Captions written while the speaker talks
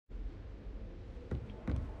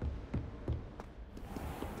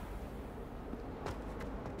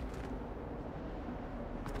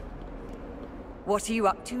What are you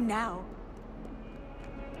up to now?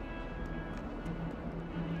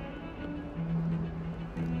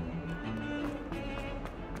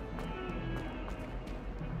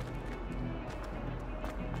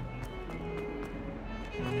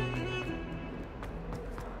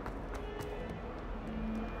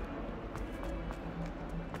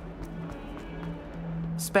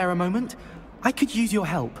 Spare a moment? I could use your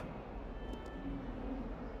help.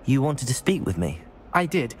 You wanted to speak with me? I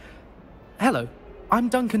did. Hello, I'm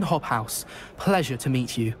Duncan Hobhouse. Pleasure to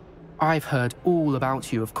meet you. I've heard all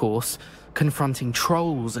about you, of course, confronting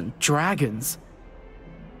trolls and dragons.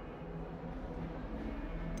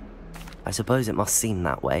 I suppose it must seem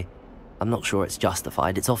that way. I'm not sure it's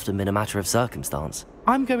justified. It's often been a matter of circumstance.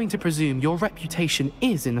 I'm going to presume your reputation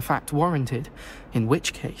is in fact warranted, in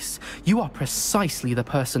which case, you are precisely the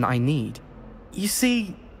person I need. You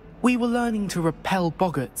see, we were learning to repel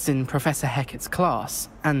boggarts in Professor Hecat's class,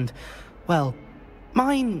 and, well,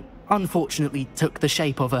 mine unfortunately took the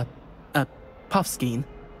shape of a puffskein.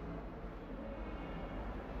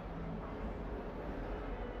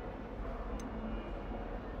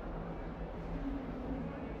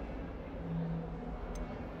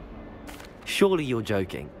 Surely you're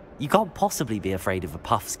joking. You can't possibly be afraid of a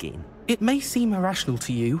puffskein. It may seem irrational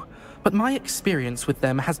to you, but my experience with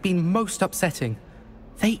them has been most upsetting.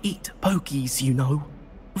 They eat bogies, you know.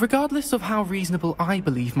 Regardless of how reasonable I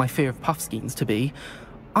believe my fear of puffskeins to be,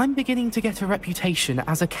 I'm beginning to get a reputation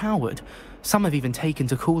as a coward. Some have even taken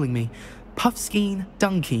to calling me Puffskeen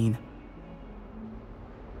Dunkeen.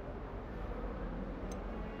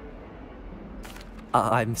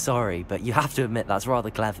 I'm sorry, but you have to admit that's rather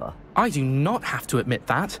clever. I do not have to admit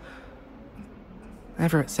that.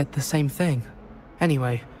 Everett said the same thing.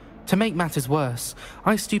 Anyway, to make matters worse,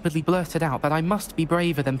 I stupidly blurted out that I must be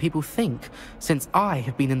braver than people think, since I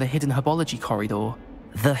have been in the hidden herbology corridor.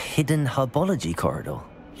 The hidden herbology corridor?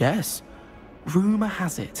 Yes. Rumour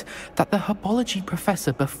has it that the herbology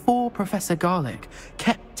professor before Professor Garlic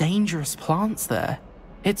kept dangerous plants there.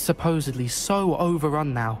 It's supposedly so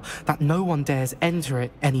overrun now that no one dares enter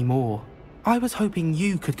it anymore. I was hoping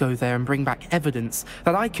you could go there and bring back evidence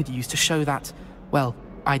that I could use to show that, well,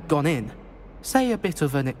 I'd gone in. Say a bit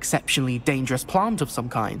of an exceptionally dangerous plant of some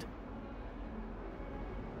kind.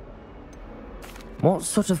 What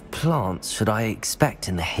sort of plants should I expect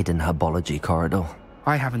in the hidden herbology corridor?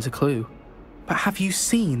 I haven't a clue. But have you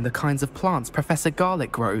seen the kinds of plants Professor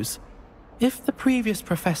Garlic grows? If the previous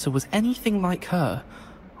professor was anything like her,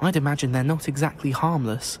 I'd imagine they're not exactly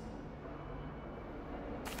harmless.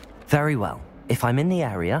 Very well. If I'm in the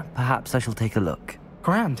area, perhaps I shall take a look.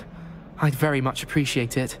 Grand. I'd very much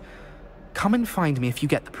appreciate it. Come and find me if you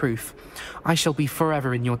get the proof. I shall be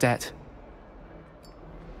forever in your debt.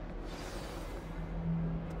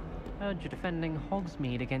 Heard you're defending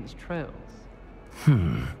Hogsmeade against trolls.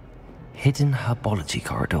 Hidden herbology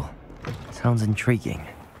corridor. Sounds intriguing.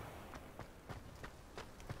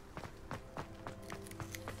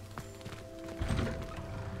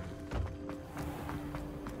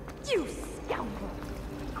 You scoundrel!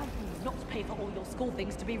 I will not pay for all your school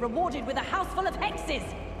things to be rewarded with a house full of hexes!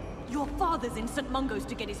 Your father's in St. Mungo's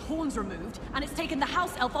to get his horns removed, and it's taken the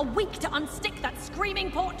house elf a week to unstick that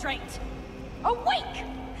screaming portrait! A week!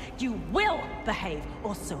 You will behave,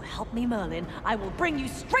 or so help me Merlin, I will bring you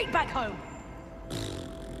straight back home!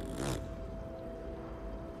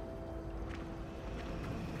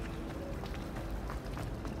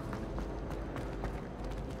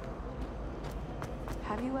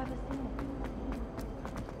 Have you ever seen it?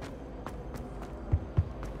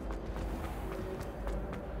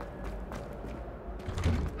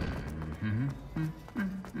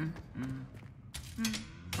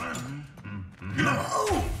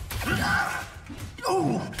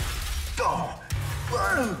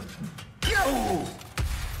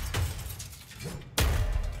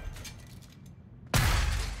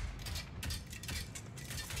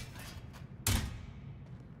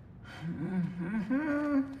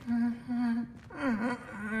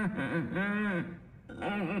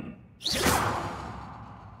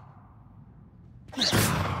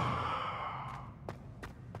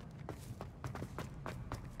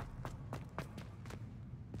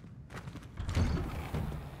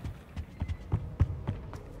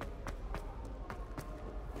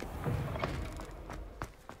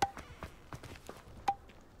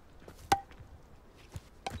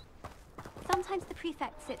 Sometimes the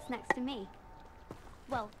prefect sits next to me.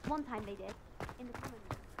 Well, one time they did, in the common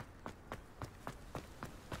room.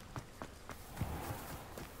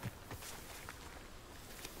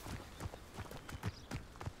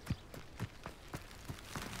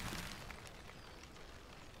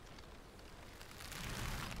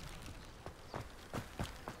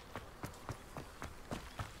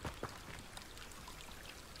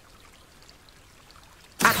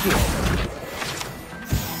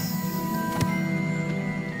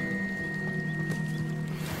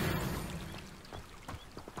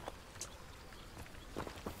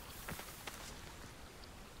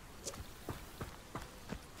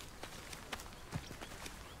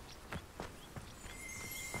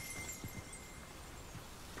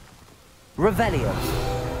 Revelio.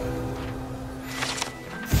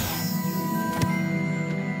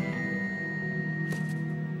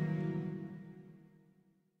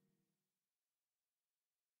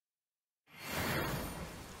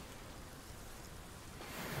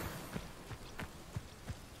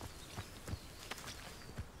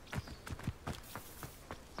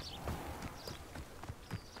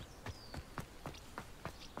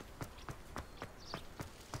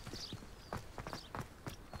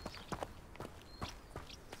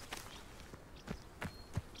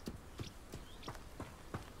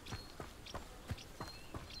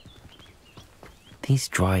 These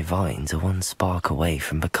dry vines are one spark away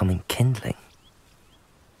from becoming kindling.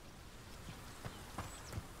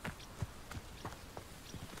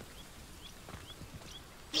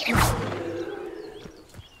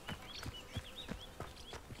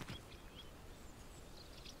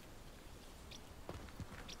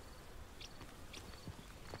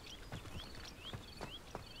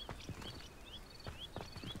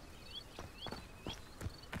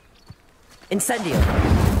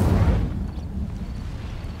 Incendio!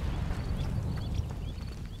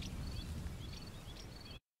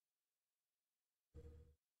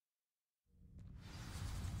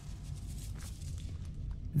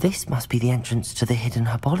 This must be the entrance to the hidden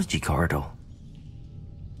herbology corridor.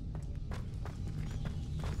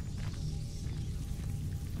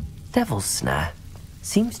 Devil's Snare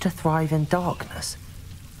seems to thrive in darkness.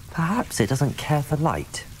 Perhaps it doesn't care for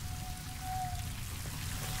light.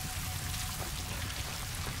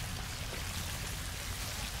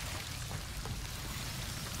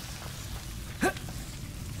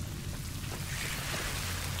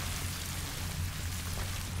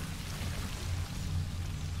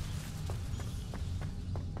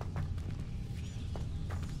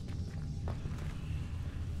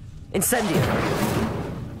 Incendio!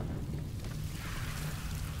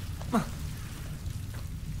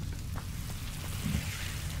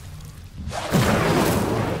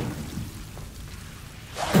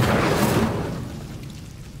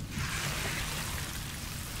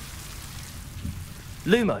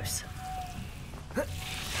 Lumos.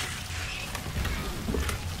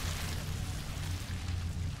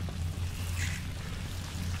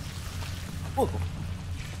 Whoa.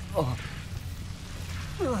 Oh.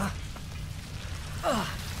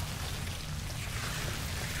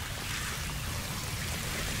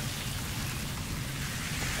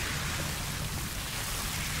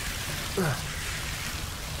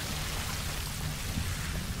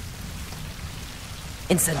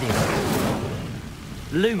 Incendio.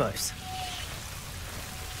 Lumos.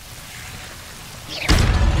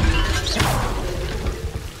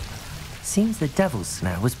 Seems the Devil's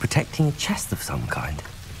Snare was protecting a chest of some kind.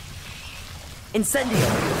 Incendio.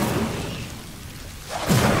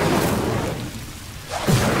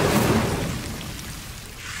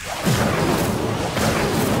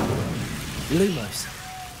 Lumos.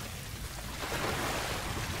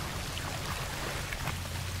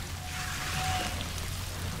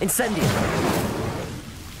 Incendio.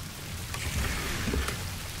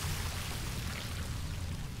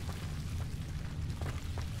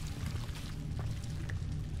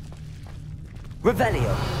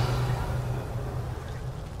 Revelio.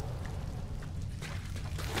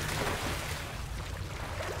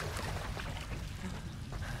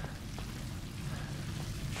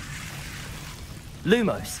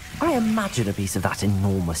 Lumos. I imagine a piece of that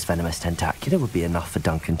enormous venomous tentacular would be enough for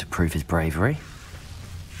Duncan to prove his bravery.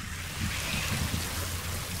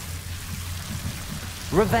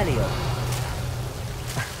 Revelio.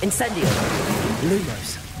 Incendio.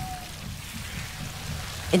 Lumos.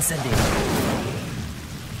 Incendio.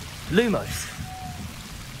 Lumos.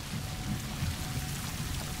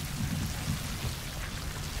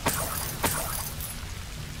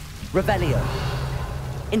 Revelio.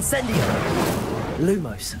 Incendio.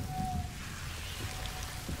 Lumos.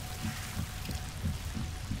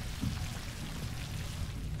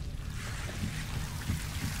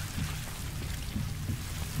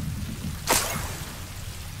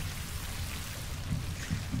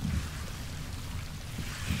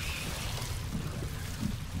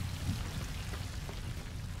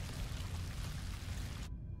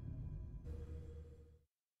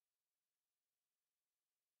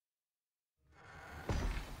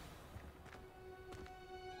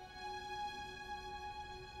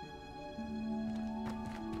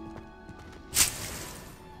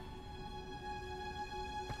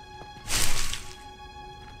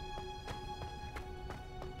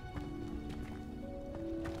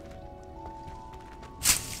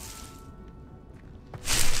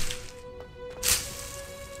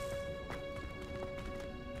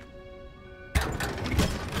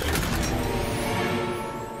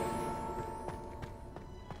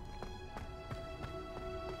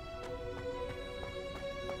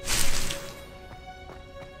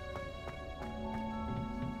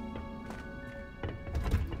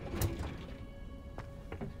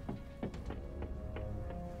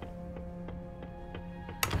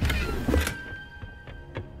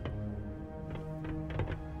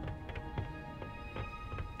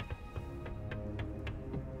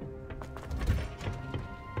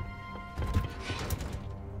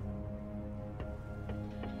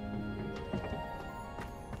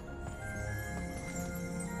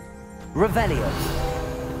 Revelio.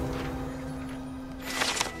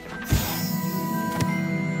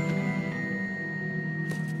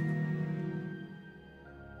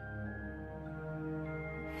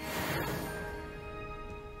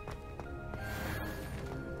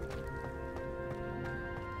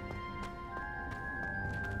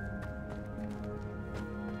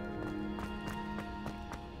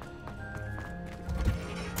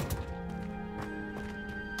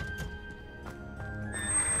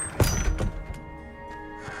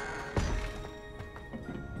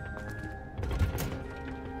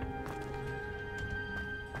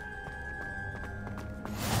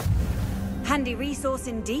 Handy resource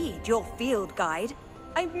indeed, your field guide.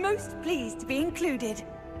 I'm most pleased to be included.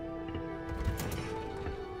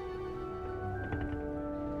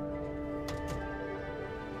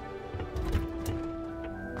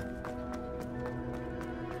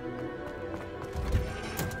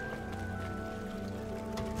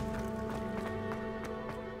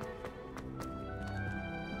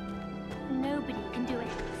 Nobody can do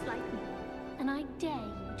ethics like me, and I dare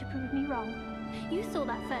you to prove me wrong. You saw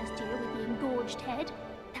that first year with the engorged head.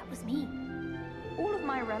 That was me. All of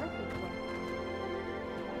my relatives were.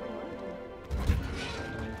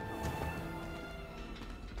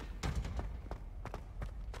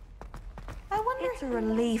 I wonder it's a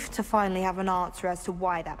relief to finally have an answer as to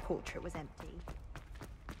why that portrait was empty.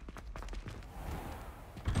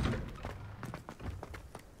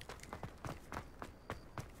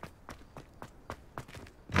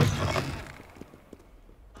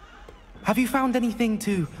 Have you found anything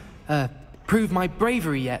to, prove my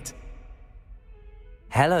bravery yet?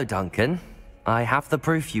 Hello, Duncan. I have the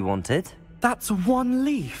proof you wanted. That's one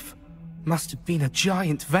leaf. Must have been a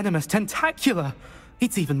giant venomous tentacula.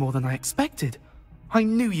 It's even more than I expected. I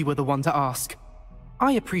knew you were the one to ask.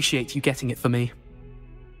 I appreciate you getting it for me.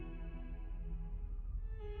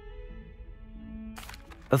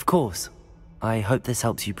 Of course. I hope this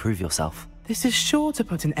helps you prove yourself. This is sure to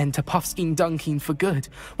put an end to Puffskein Dunkeen for good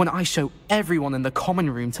when I show everyone in the common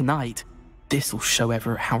room tonight. This'll show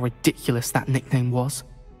Everett how ridiculous that nickname was.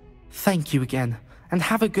 Thank you again, and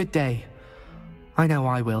have a good day. I know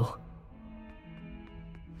I will.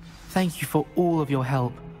 Thank you for all of your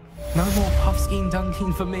help. No more Puffskein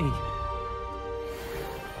Dunkeen for me.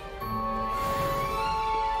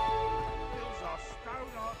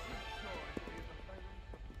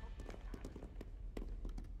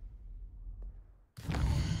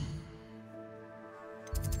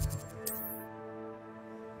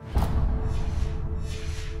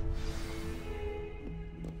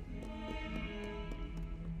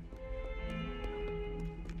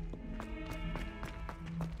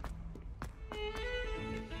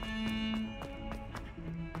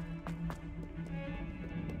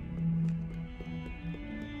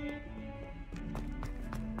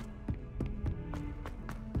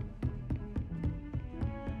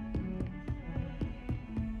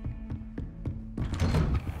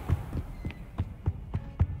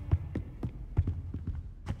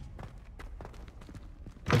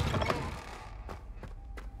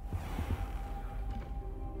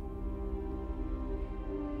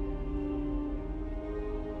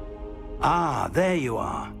 Ah, there you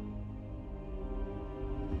are.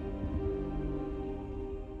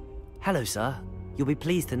 Hello, sir. You'll be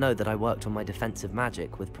pleased to know that I worked on my defensive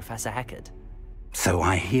magic with Professor Heckard. So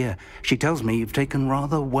I hear. She tells me you've taken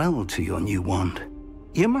rather well to your new wand.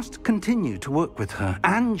 You must continue to work with her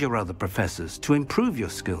and your other professors to improve your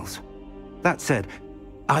skills. That said,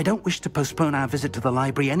 I don't wish to postpone our visit to the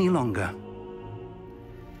library any longer.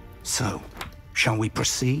 So, shall we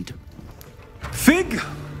proceed? Fig!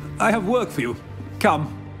 I have work for you.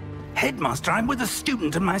 Come. Headmaster, I'm with a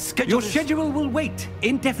student and my schedule Your is... schedule will wait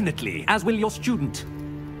indefinitely, as will your student.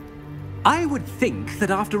 I would think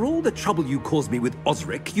that after all the trouble you caused me with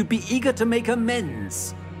Osric, you'd be eager to make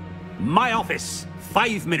amends. My office,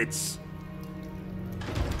 5 minutes.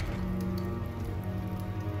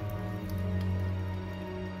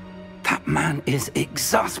 That man is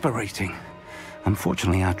exasperating.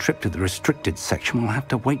 Unfortunately, our trip to the restricted section will have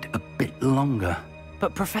to wait a bit longer.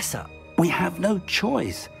 But Professor... We have no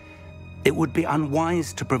choice. It would be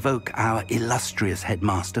unwise to provoke our illustrious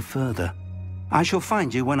headmaster further. I shall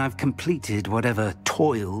find you when I've completed whatever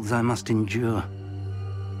toils I must endure.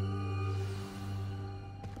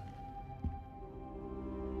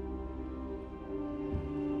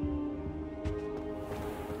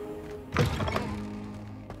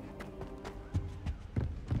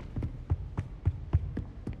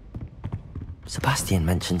 Sebastian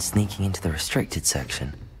mentioned sneaking into the restricted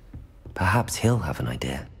section. Perhaps he'll have an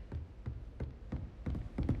idea.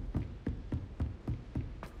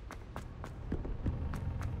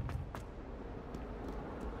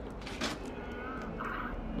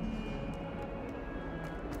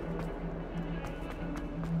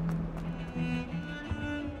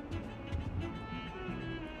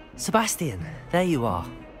 Sebastian, there you are.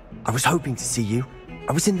 I was hoping to see you.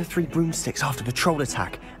 I was in the Three Broomsticks after the troll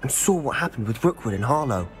attack and saw what happened with Rookwood and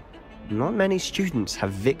Harlow. Not many students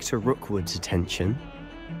have Victor Rookwood's attention.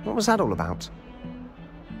 What was that all about?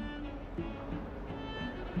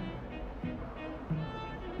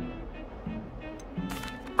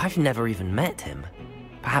 I've never even met him.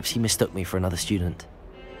 Perhaps he mistook me for another student.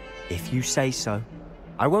 If you say so.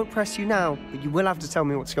 I won't press you now, but you will have to tell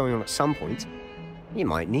me what's going on at some point. You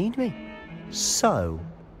might need me. So,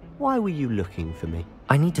 why were you looking for me?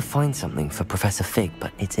 I need to find something for Professor Fig,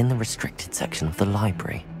 but it's in the restricted section of the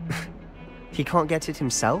library. He can't get it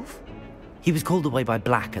himself? He was called away by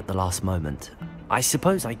Black at the last moment. I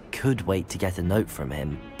suppose I could wait to get a note from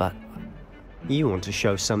him, but... You want to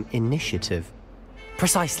show some initiative.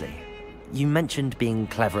 Precisely. You mentioned being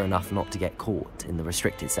clever enough not to get caught in the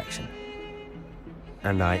restricted section.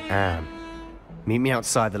 And I am. Meet me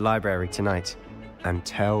outside the library tonight, and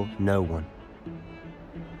tell no one.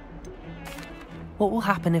 What will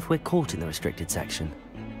happen if we're caught in the restricted section?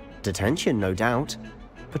 Detention, no doubt.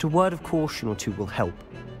 But a word of caution or two will help.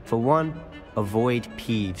 For one, avoid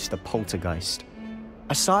Peeves the poltergeist.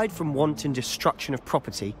 Aside from wanton destruction of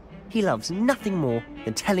property, he loves nothing more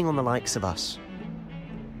than telling on the likes of us.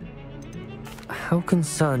 How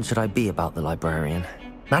concerned should I be about the librarian?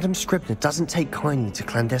 Madam Scribner doesn't take kindly to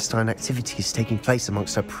clandestine activities taking place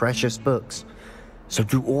amongst her precious books. So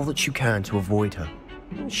do all that you can to avoid her.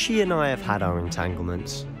 She and I have had our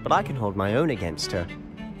entanglements, but I can hold my own against her.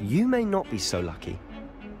 You may not be so lucky.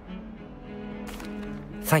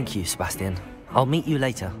 Thank you, Sebastian. I'll meet you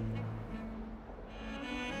later.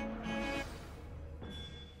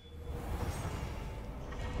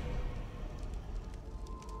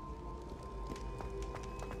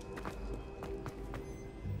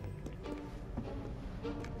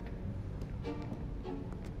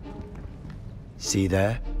 See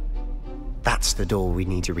there? That's the door we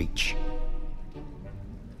need to reach.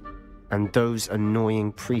 And those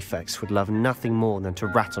annoying prefects would love nothing more than to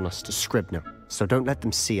rat on us to Scribner, so don't let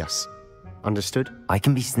them see us. Understood? I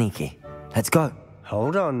can be sneaky. Let's go.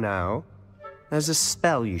 Hold on now. There's a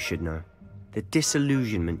spell you should know. The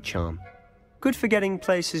Disillusionment Charm. Good for getting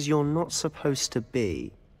places you're not supposed to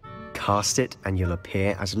be. Cast it and you'll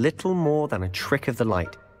appear as little more than a trick of the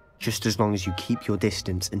light, just as long as you keep your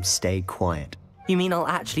distance and stay quiet. You mean I'll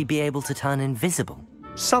actually be able to turn invisible?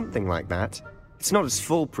 Something like that. It's not as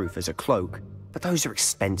foolproof as a cloak, but those are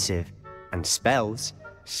expensive. And spells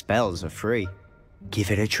are free. Give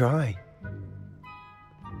it a try.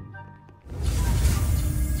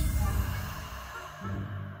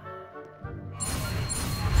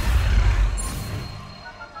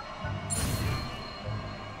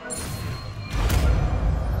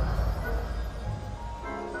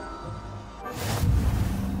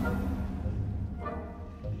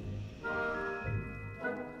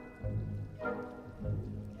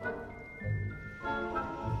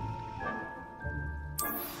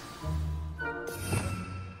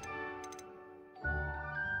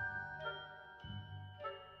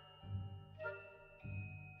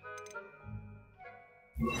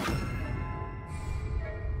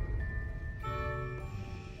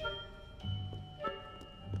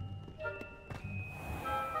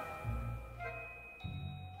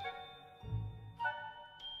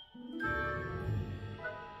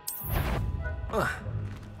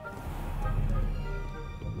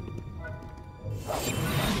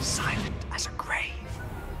 Silent as a grave.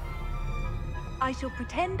 I shall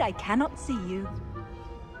pretend I cannot see you.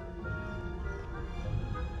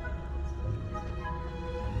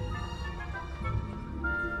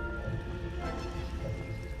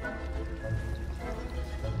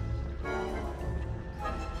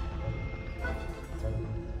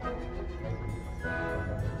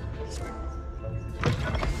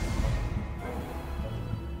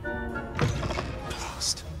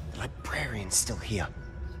 Blast. The librarian's still here.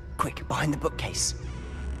 Quick, behind the bookcase.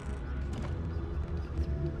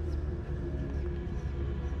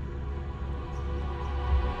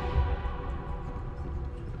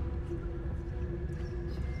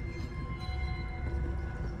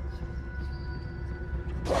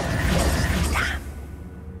 Damn!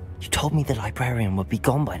 You told me the librarian would be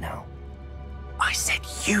gone by now. I said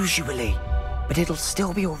usually, but it'll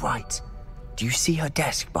still be all right. Do you see her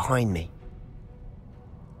desk behind me?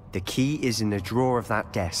 The key is in the drawer of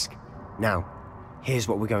that desk. Now, here's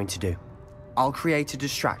what we're going to do. I'll create a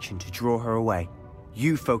distraction to draw her away.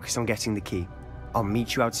 You focus on getting the key. I'll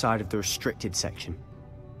meet you outside of the restricted section.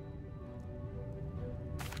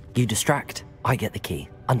 You distract, I get the key.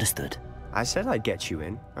 Understood. I said I'd get you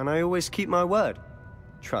in, and I always keep my word.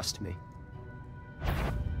 Trust me.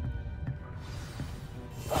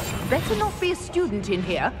 better not be a student in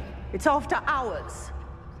here. It's after hours.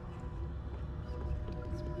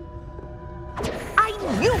 I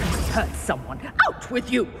knew we hurt someone. Out with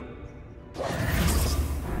you!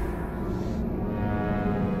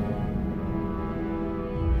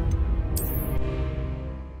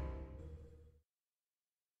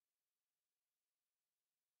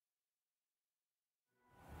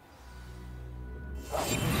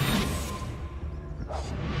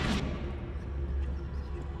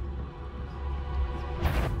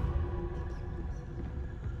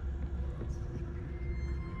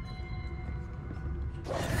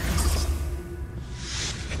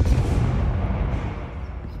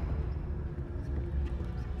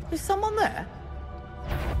 Is someone there?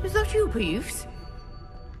 Is that you, Peeves?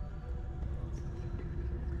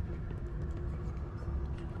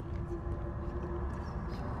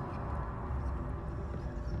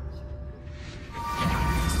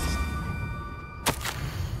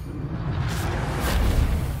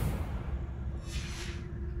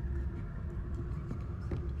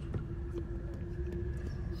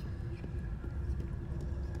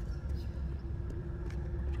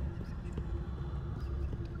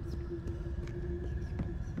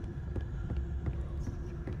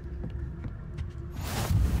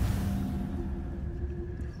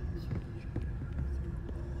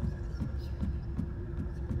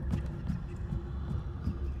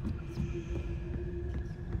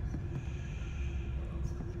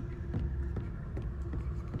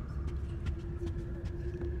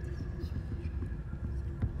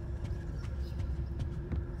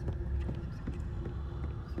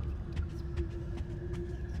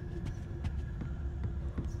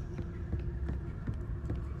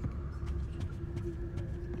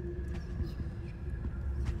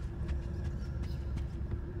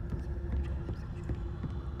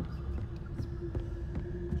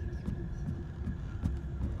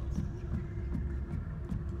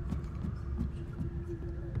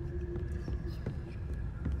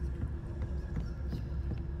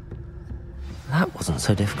 That wasn't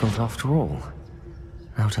so difficult after all.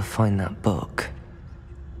 Now to find that book.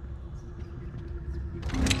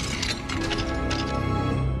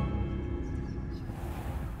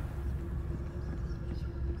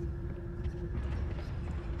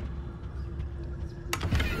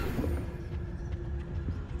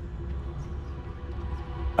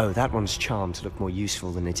 Oh, that one's charmed to look more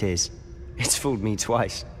useful than it is. It's fooled me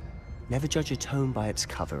twice. Never judge a tome by its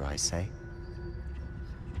cover, I say.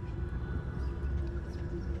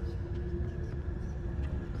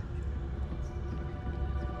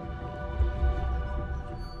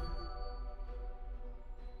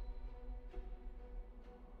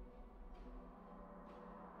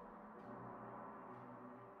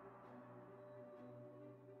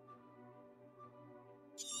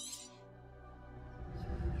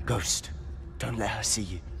 Ghost, don't let her see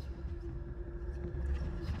you.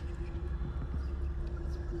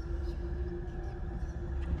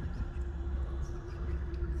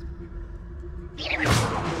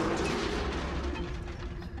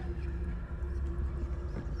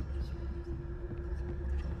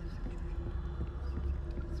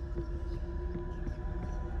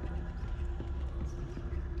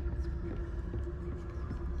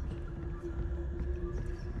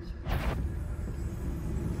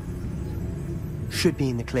 Should be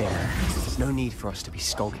in the clear. There's no need for us to be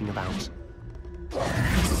skulking about.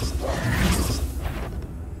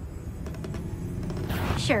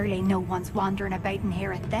 Surely no one's wandering about in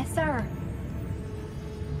here at this hour.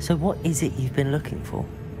 So what is it you've been looking for?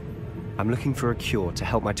 I'm looking for a cure to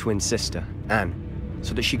help my twin sister, Anne,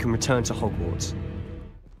 so that she can return to Hogwarts.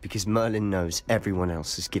 Because Merlin knows everyone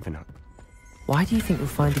else has given up. Why do you think you'll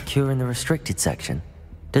find a cure in the restricted section?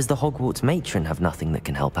 Does the Hogwarts matron have nothing that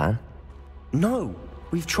can help Anne? No!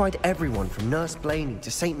 We've tried everyone from Nurse Blaney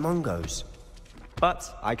to St. Mungo's.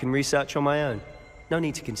 But I can research on my own. No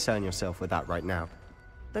need to concern yourself with that right now.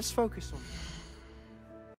 Let's focus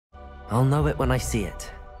on... I'll know it when I see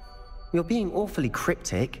it. You're being awfully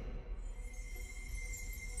cryptic.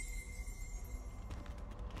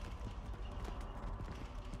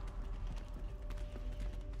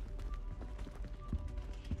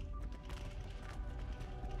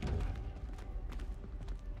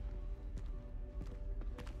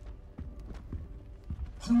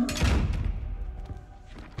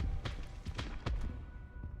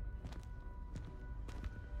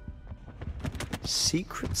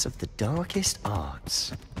 Secrets of the darkest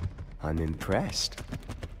arts. I'm impressed.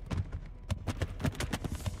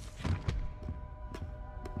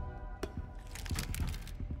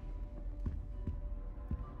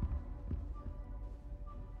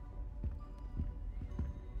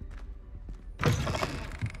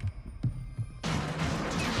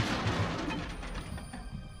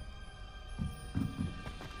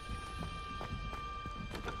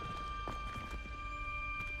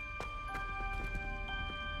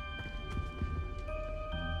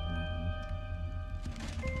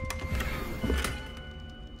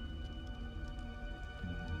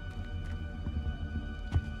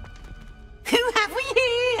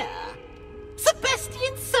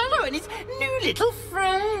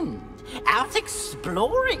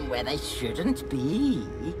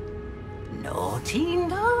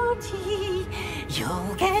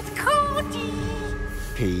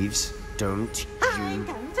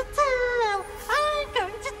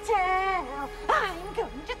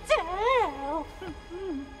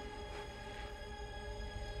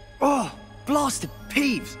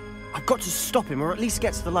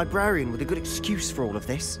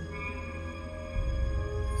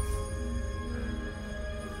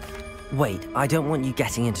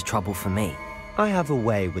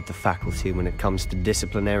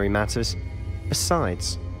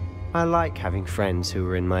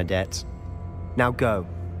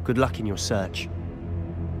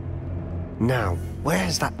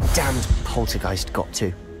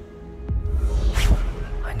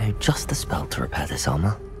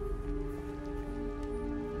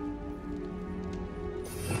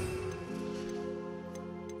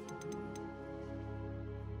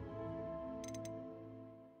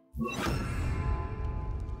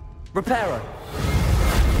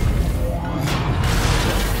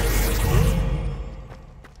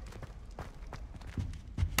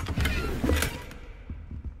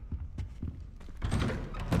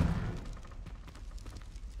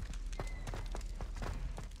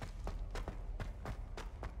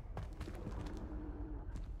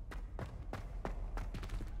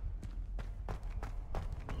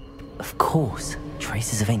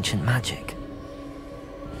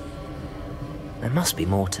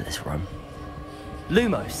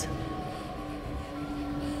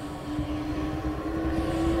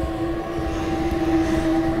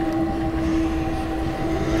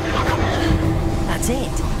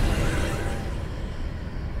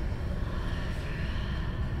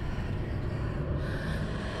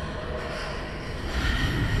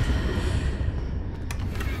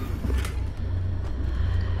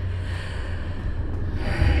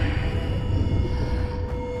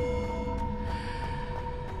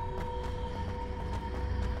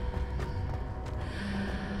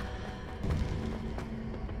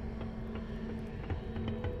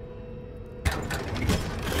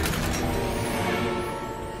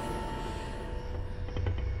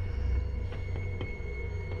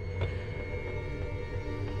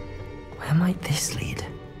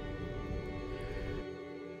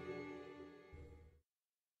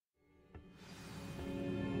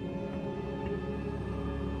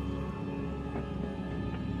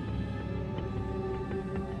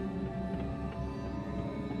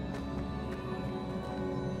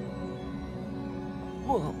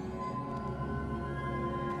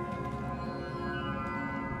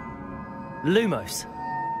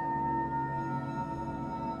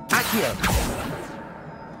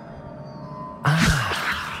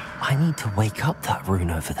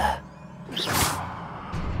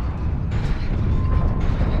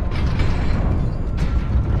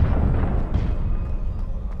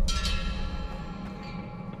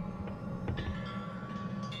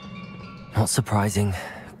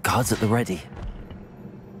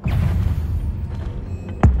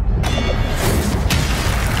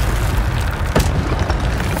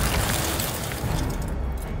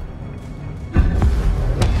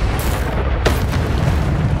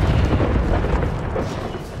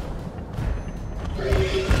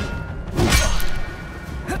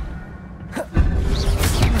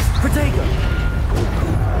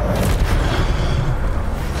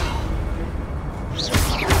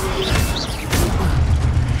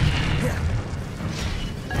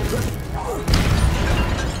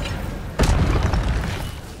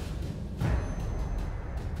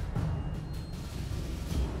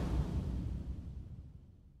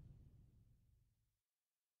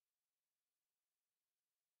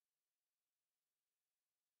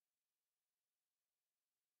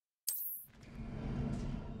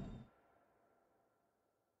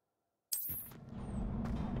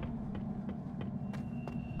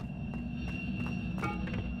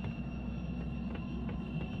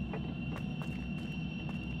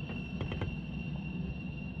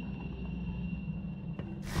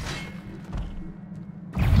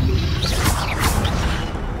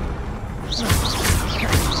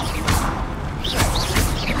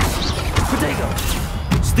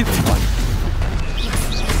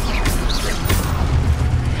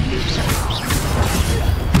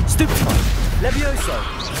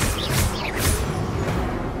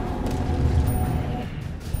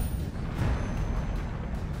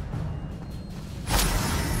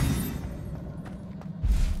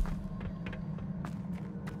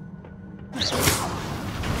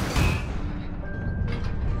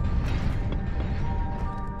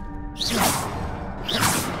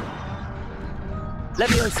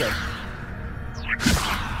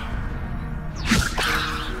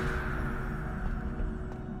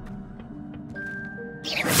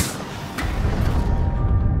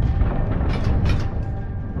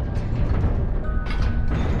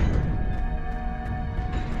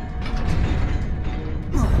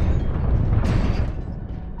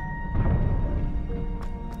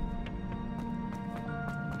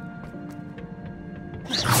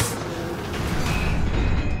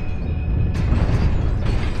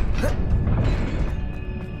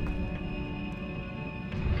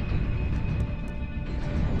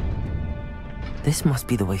 This must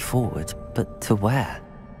be the way forward, but to where?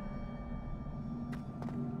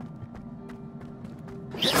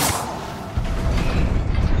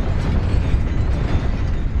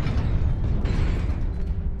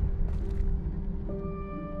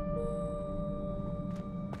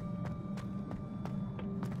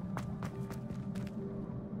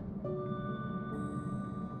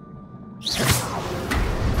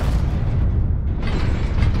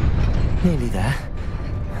 Nearly there.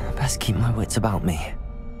 Best keep my wits about me.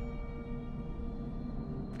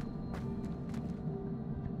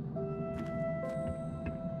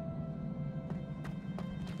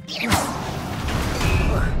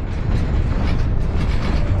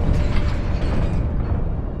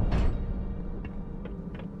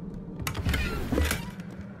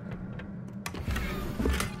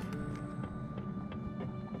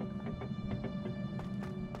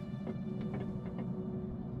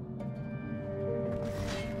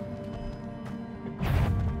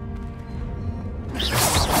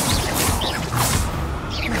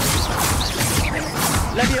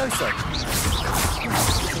 Levioso!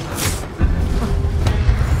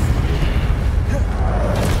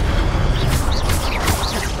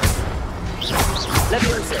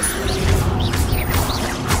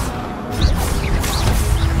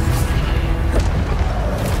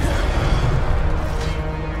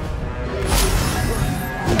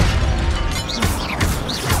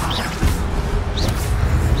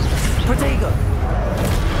 Protego!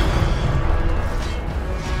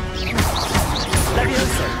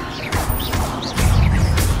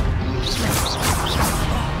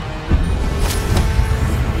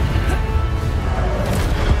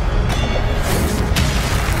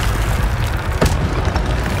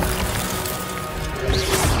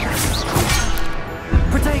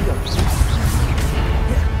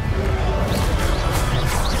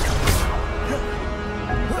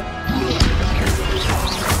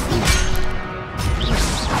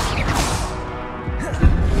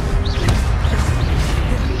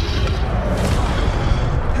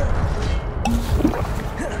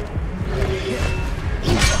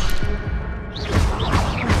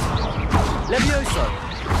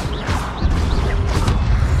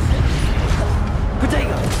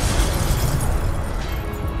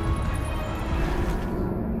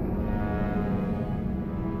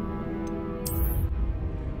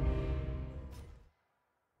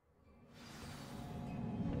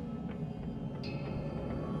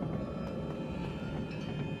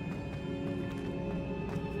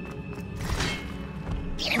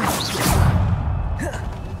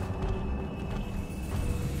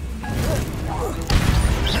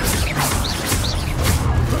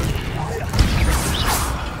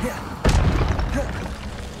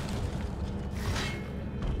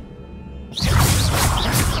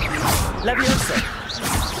 Levioso!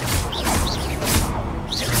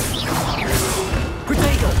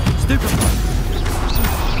 Protego! Stupefy!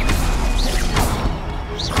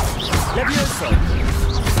 Levioso!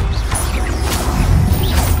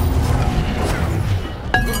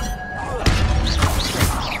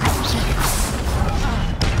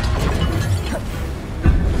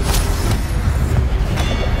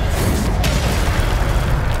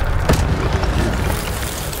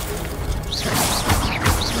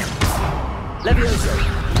 Levioso!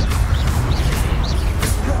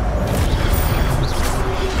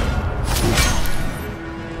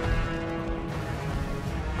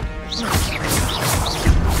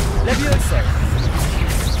 Levioso!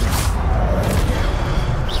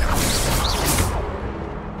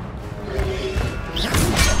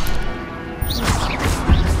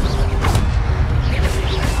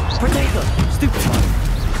 Protego! Stupefy!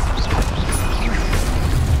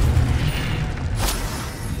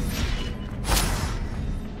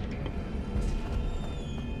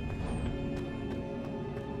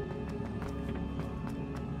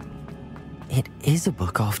 It is a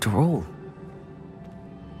book after all.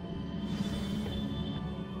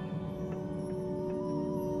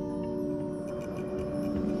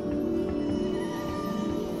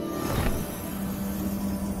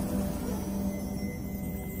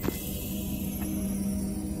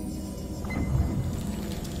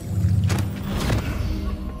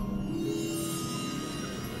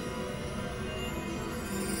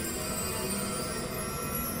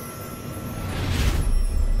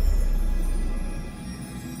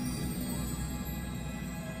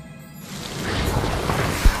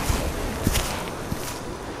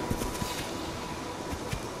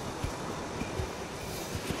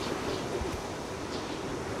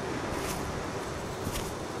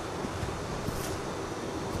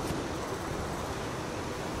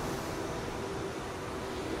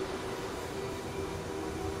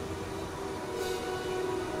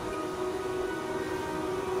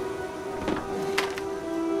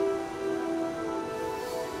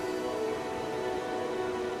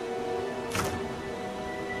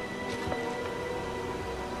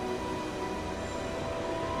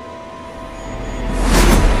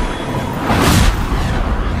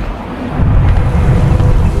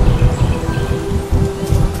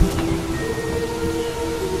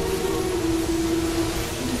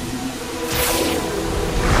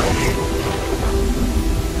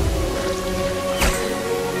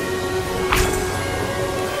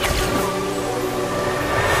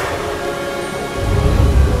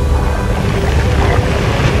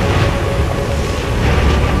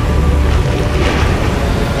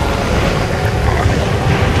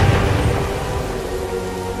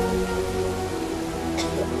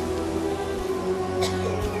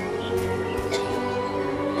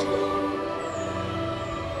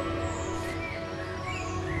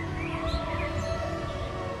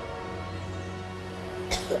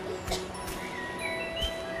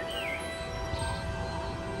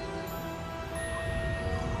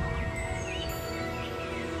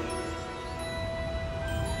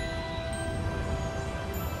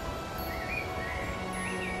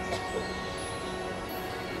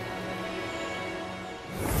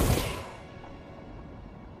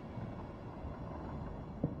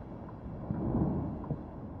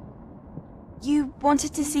 You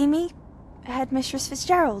wanted to see me? Headmistress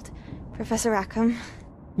Fitzgerald, Professor Rackham.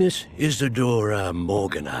 Miss Isadora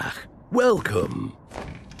Morganach, welcome.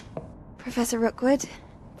 Professor Rookwood,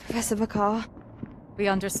 Professor Bakar. We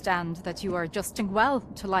understand that you are adjusting well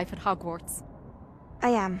to life at Hogwarts. I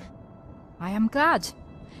am. I am glad.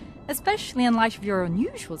 Especially in light of your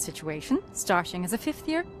unusual situation, starting as a 5th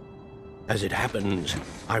year. As it happens,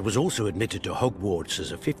 I was also admitted to Hogwarts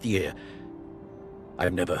as a 5th year.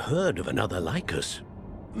 I've never heard of another like us.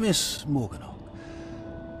 Miss Morganach,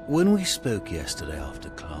 when we spoke yesterday after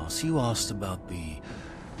class, you asked about the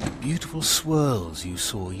beautiful swirls you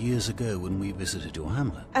saw years ago when we visited your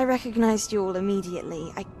hamlet. I recognized you all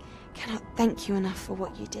immediately. I cannot thank you enough for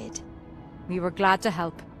what you did. We were glad to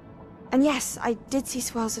help. And yes, I did see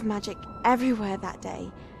swirls of magic everywhere that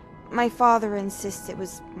day. My father insists it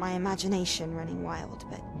was my imagination running wild,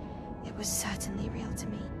 but it was certainly real to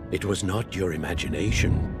me. It was not your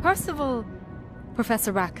imagination. Percival,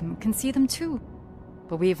 Professor Rackham can see them too,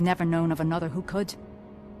 but we have never known of another who could.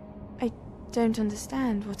 I don't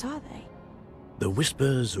understand. What are they? The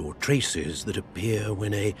whispers or traces that appear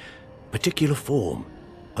when a particular form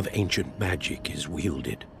of ancient magic is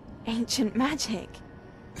wielded. Ancient magic?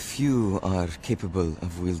 Few are capable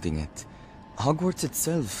of wielding it. Hogwarts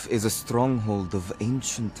itself is a stronghold of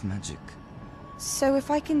ancient magic. So if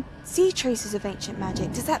I can see traces of ancient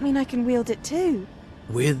magic, does that mean I can wield it too?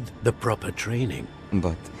 With the proper training.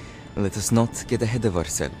 But let us not get ahead of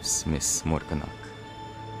ourselves, Miss Morganach.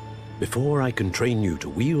 Before I can train you to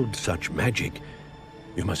wield such magic,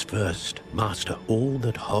 you must first master all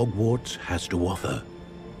that Hogwarts has to offer.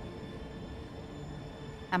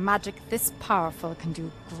 A magic this powerful can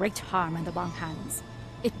do great harm in the wrong hands.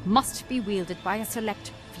 It must be wielded by a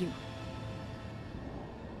select few.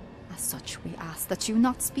 As such, we ask that you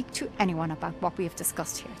not speak to anyone about what we have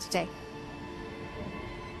discussed here today.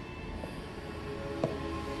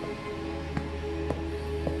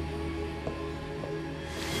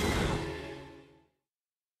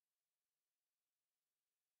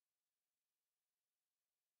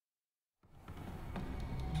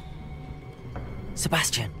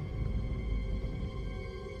 Sebastian!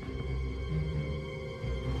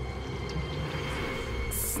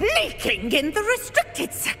 Sneaking in the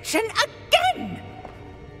restricted section again!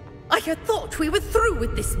 I had thought we were through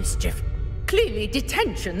with this mischief. Clearly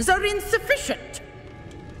detentions are insufficient.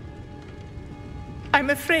 I'm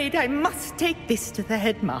afraid I must take this to the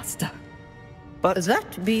headmaster. But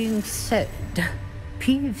that being said,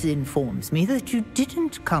 Peeves informs me that you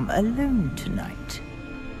didn't come alone tonight.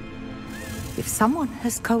 If someone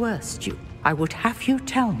has coerced you, I would have you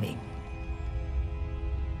tell me.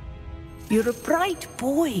 You're a bright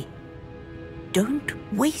boy.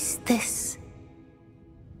 Don't waste this.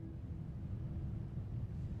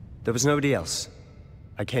 There was nobody else.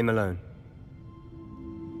 I came alone.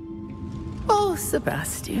 Oh,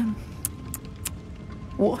 Sebastian.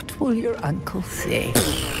 What will your uncle say?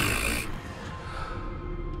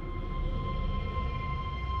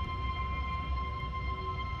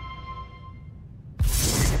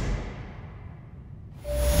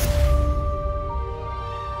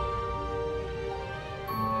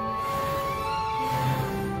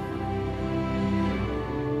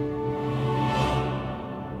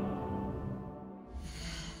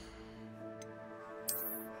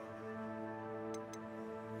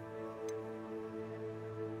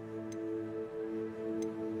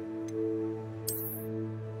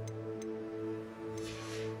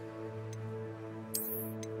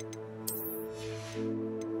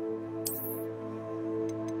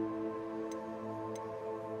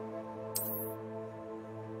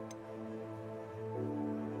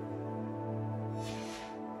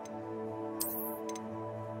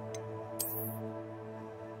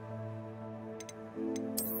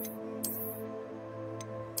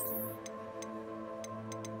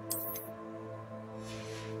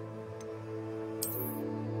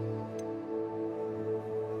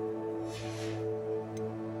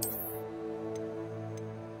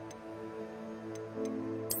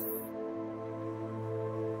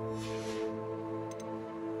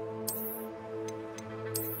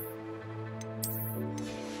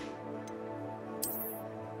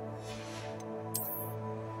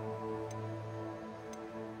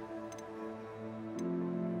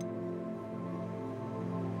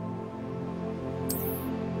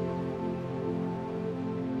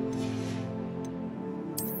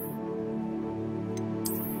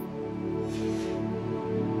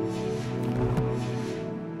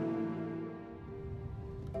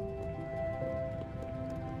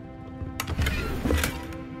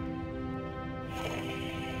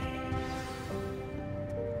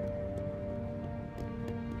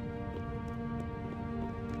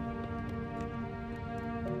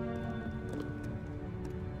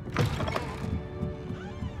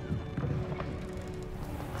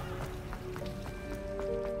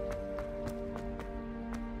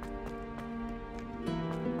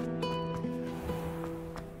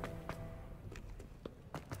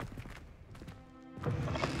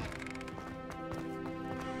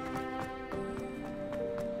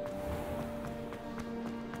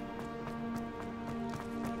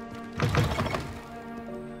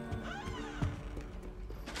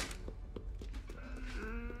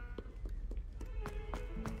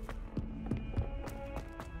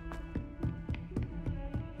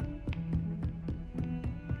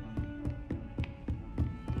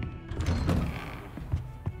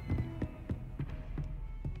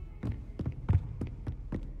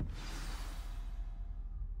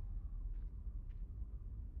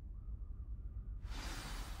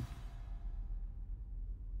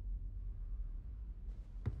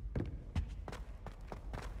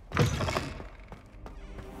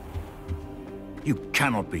 You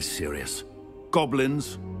cannot be serious.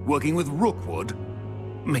 Goblins working with Rookwood?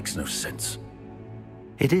 Makes no sense.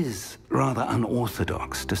 It is rather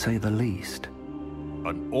unorthodox, to say the least.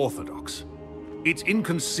 Unorthodox? It's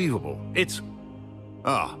inconceivable. It's...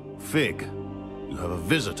 Ah, Fig. You have a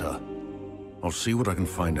visitor. I'll see what I can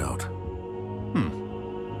find out.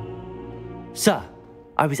 Sir,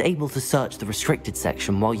 I was able to search the restricted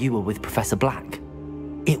section while you were with Professor Black.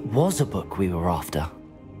 It was a book we were after.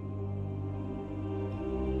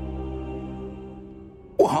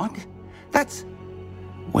 What? That's...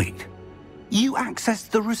 Wait. You accessed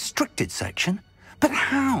the restricted section? But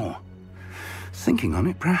how? Thinking on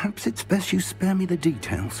it, perhaps it's best you spare me the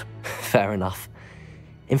details. Fair enough.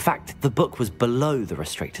 In fact, the book was below the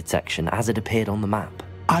restricted section as it appeared on the map.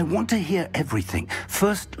 I want to hear everything.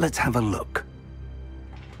 First, let's have a look.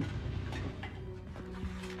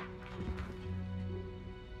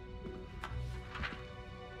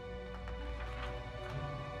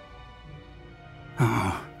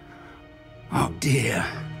 Oh dear.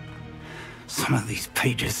 Some of these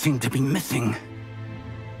pages seem to be missing.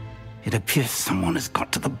 It appears someone has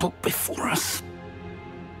got to the book before us.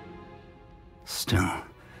 Still,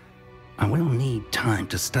 I will need time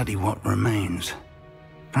to study what remains.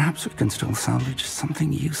 Perhaps we can still salvage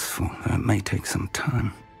something useful, though it may take some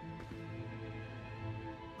time.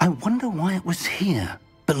 I wonder why it was here,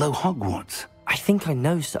 below Hogwarts. I think I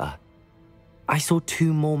know, sir. I saw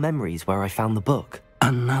 2 more memories where I found the book.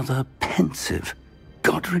 Another pensive.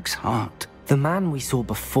 Godric's heart. The man we saw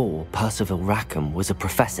before, Percival Rackham, was a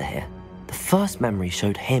professor here. The first memory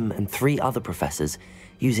showed him and 3 other professors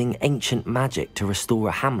using ancient magic to restore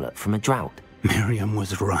a hamlet from a drought. Miriam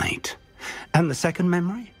was right. And the second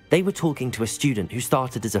memory? They were talking to a student who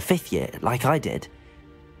started as a 5th year, like I did.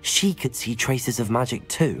 She could see traces of magic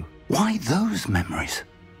too. Why those memories?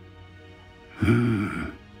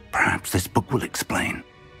 Perhaps this book will explain.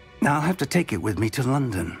 I'll have to take it with me to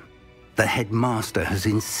London. The headmaster has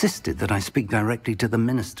insisted that I speak directly to the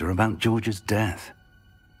minister about George's death.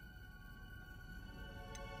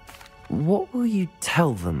 What will you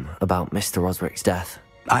tell them about Mr. Osric's death?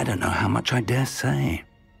 I don't know how much I dare say.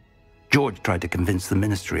 George tried to convince the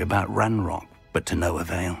ministry about Ranrock, but to no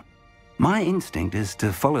avail. My instinct is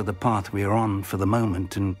to follow the path we are on for the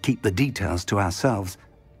moment and keep the details to ourselves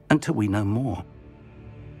until we know more.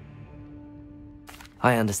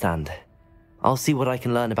 I understand. I'll see what I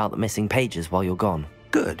can learn about the missing pages while you're gone.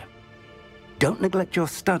 Good. Don't neglect your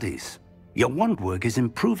studies. Your wand work is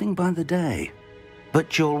improving by the day.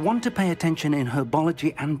 But you'll want to pay attention in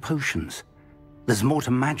herbology and potions. There's more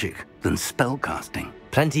to magic than spellcasting.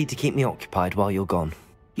 Plenty to keep me occupied while you're gone.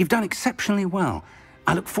 You've done exceptionally well.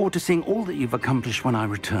 I look forward to seeing all that you've accomplished when I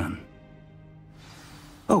return.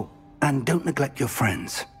 Oh, and don't neglect your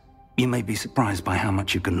friends. You may be surprised by how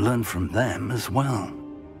much you can learn from them as well.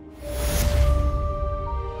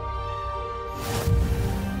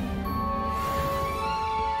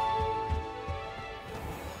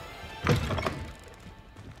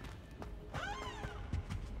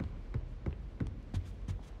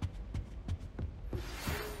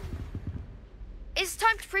 It's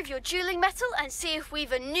time to prove your dueling mettle and see if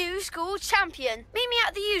we've a new school champion. Meet me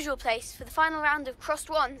at the usual place for the final round of crossed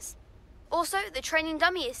wands. Also, the training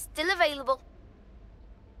dummy is still available.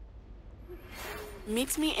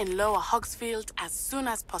 Meet me in Lower Hogsfield as soon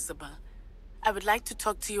as possible. I would like to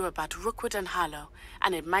talk to you about Rookwood and Harlow,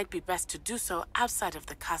 and it might be best to do so outside of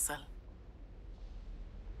the castle.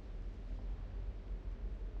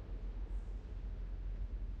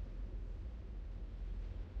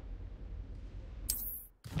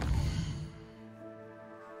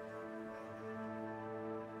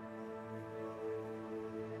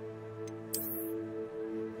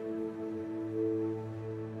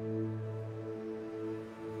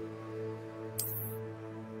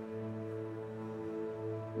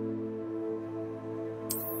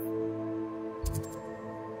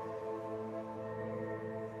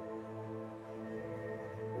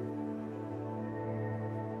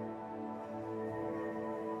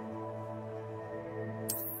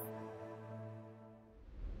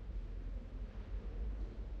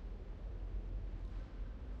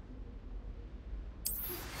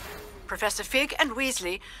 Professor Fig and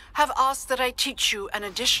Weasley have asked that I teach you an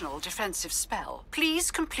additional defensive spell.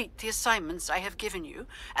 Please complete the assignments I have given you,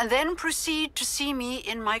 and then proceed to see me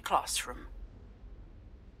in my classroom.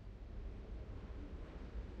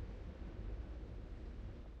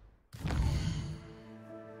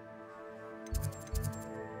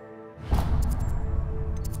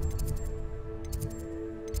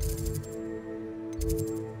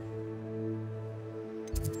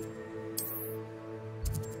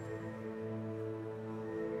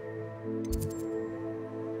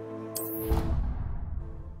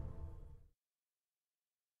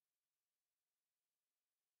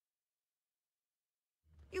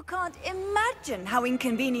 Can't imagine how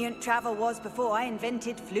inconvenient travel was before I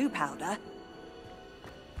invented flu powder.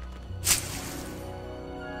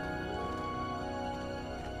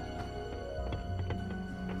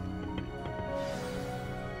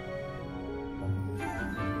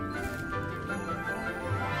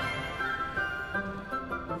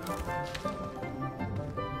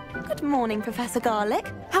 Good morning, Professor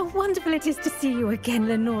Garlic. How wonderful it is to see you again,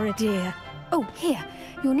 Lenora dear. Oh, here.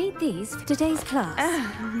 You'll need these for today's class.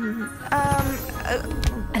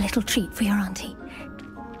 A little treat for your auntie.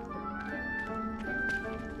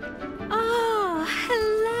 Ah,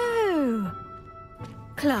 hello!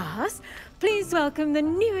 Class, please welcome the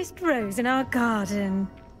newest rose in our garden.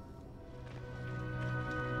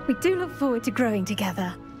 We do look forward to growing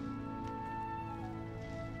together.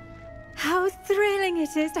 How thrilling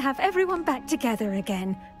it is to have everyone back together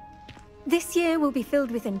again. This year will be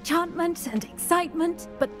filled with enchantment and excitement,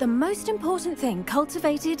 but the most important thing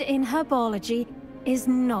cultivated in herbology is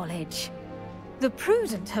knowledge. The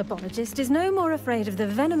prudent herbologist is no more afraid of the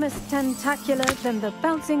venomous tentacula than the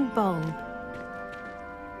bouncing bulb.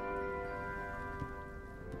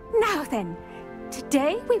 Now then,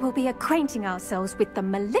 today we will be acquainting ourselves with the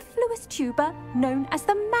mellifluous tuber known as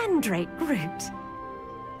the mandrake root.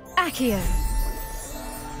 Accio.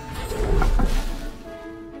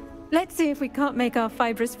 Let's see if we can't make our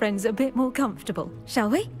fibrous friends a bit more comfortable, shall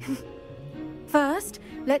we? First,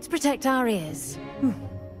 let's protect our ears.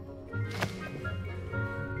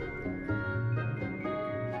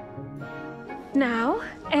 Now,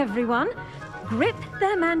 everyone, grip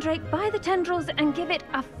their mandrake by the tendrils and give it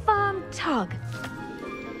a firm tug.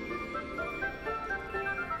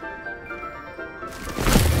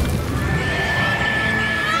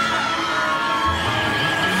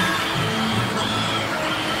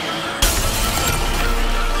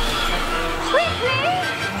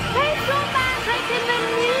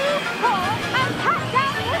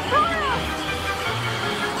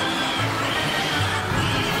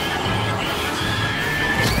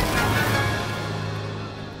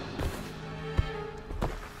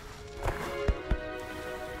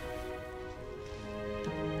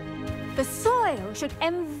 The soil should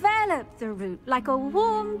envelop the root like a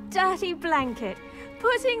warm, dirty blanket,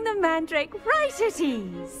 putting the mandrake right at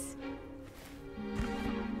ease.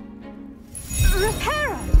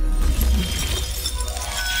 Reparo!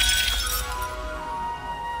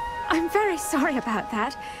 I'm very sorry about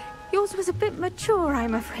that. Yours was a bit mature,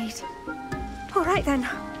 I'm afraid. All right then,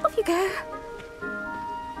 off you go.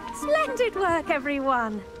 Splendid work,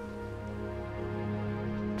 everyone.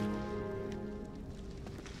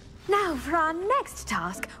 Now, for our next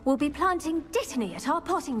task, we'll be planting dittany at our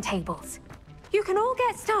potting tables. You can all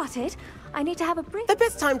get started. I need to have a brief... The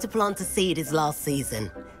best time to plant a seed is last season.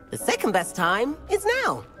 The second best time is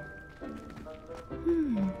now.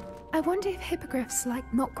 I wonder if hippogriffs like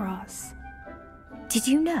knotgrass. Did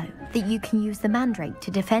you know that you can use the mandrake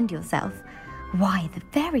to defend yourself? Why, the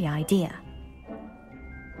very idea.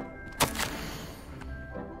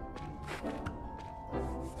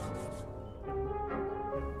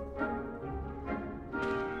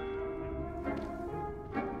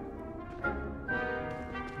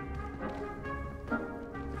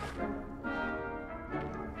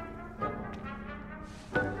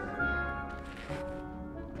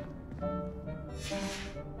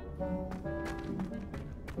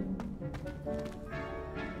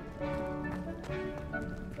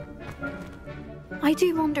 I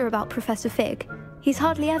do wonder about Professor Fig. He's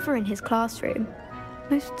hardly ever in his classroom.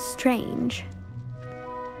 Most strange.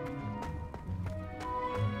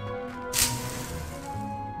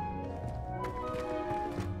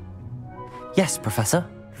 Yes, Professor.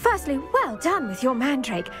 Firstly, well done with your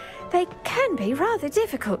mandrake. They can be rather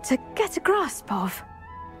difficult to get a grasp of.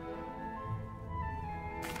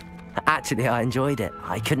 Actually, I enjoyed it.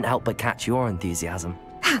 I couldn't help but catch your enthusiasm.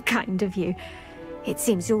 How kind of you. It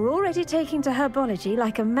seems you're already taking to herbology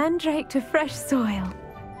like a mandrake to fresh soil.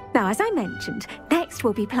 Now, as I mentioned, next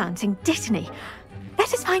we'll be planting dittany.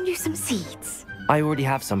 Let us find you some seeds. I already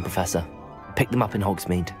have some, Professor. Picked them up in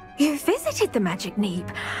Hogsmeade. You visited the Magic Neep.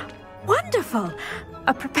 Wonderful!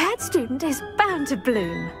 A prepared student is bound to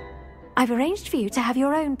bloom. I've arranged for you to have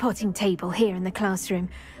your own potting table here in the classroom.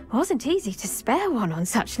 Wasn't easy to spare one on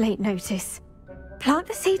such late notice. Plant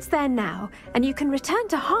the seeds there now, and you can return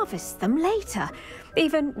to harvest them later.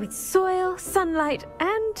 Even with soil, sunlight,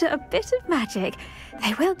 and a bit of magic,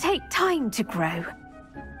 they will take time to grow.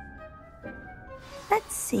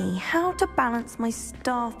 Let's see how to balance my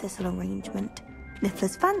star thistle arrangement.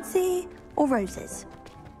 Niffler's fancy or roses?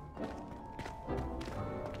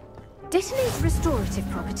 Dittany's restorative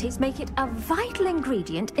properties make it a vital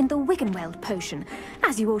ingredient in the Wiggenweld potion,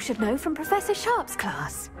 as you all should know from Professor Sharp's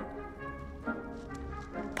class.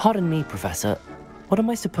 Pardon me, Professor. What am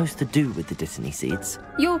I supposed to do with the Dittany seeds?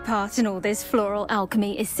 Your part in all this floral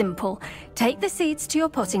alchemy is simple. Take the seeds to your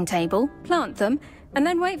potting table, plant them, and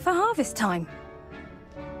then wait for harvest time.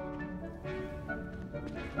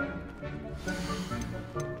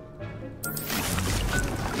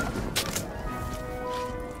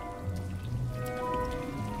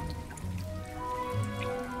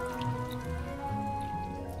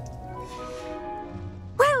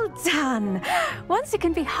 Done! Once it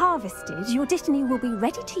can be harvested, your Dittany will be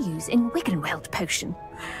ready to use in Wiggenweld potion.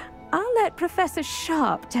 I'll let Professor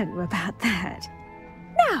Sharp tell you about that.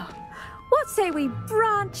 Now, what say we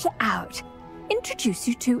branch out? Introduce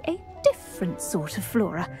you to a different sort of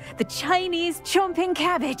flora, the Chinese chomping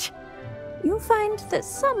cabbage. You'll find that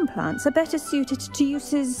some plants are better suited to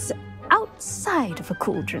uses outside of a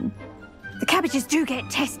cauldron. The cabbages do get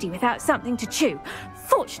testy without something to chew.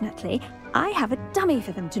 Fortunately, I have a dummy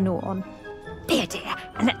for them to gnaw on. Be a dear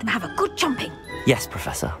and let them have a good chomping. Yes,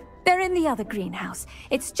 Professor. They're in the other greenhouse.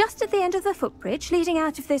 It's just at the end of the footbridge leading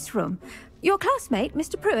out of this room. Your classmate,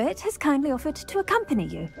 Mr. Pruitt, has kindly offered to accompany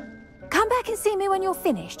you. Come back and see me when you're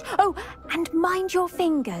finished. Oh, and mind your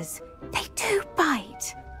fingers. They do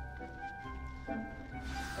bite.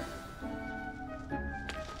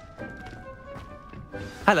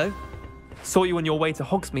 Hello. Saw you on your way to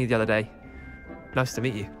Hogsmeade the other day. Nice to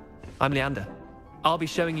meet you. I'm Leander. I'll be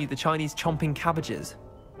showing you the Chinese chomping cabbages.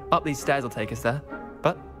 Up these stairs will take us there,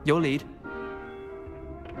 but you'll lead.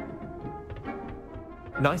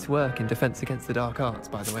 Nice work in Defense Against the Dark Arts,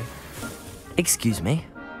 by the way. Excuse me?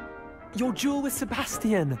 Your duel with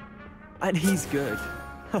Sebastian! And he's good.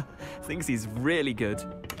 Thinks he's really good.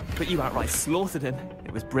 But you outright slaughtered him.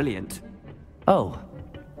 It was brilliant. Oh.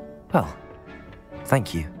 Well,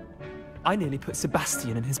 thank you. I nearly put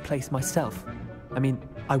Sebastian in his place myself. I mean,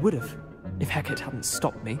 I would have, if Hecate hadn't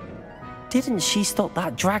stopped me. Didn't she stop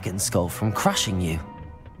that dragon skull from crushing you?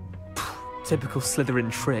 Typical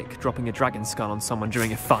Slytherin trick, dropping a dragon skull on someone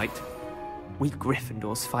during a fight. We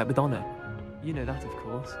Gryffindors fight with honor. You know that, of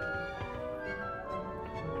course.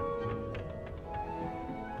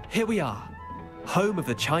 Here we are, home of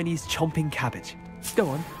the Chinese chomping cabbage. Go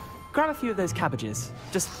on, grab a few of those cabbages.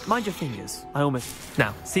 Just mind your fingers.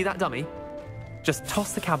 Now, see that dummy? Just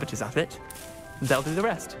toss the cabbages at it, and they'll do the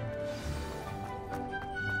rest.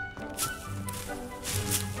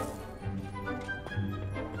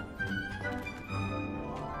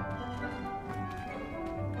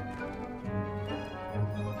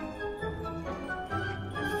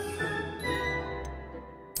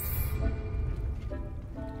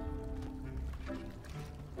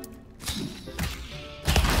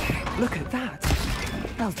 Look at that!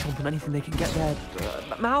 They'll chomp on anything they can get their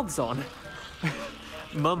mouths on.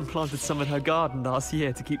 Mum planted some in her garden last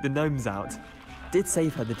year to keep the gnomes out. Did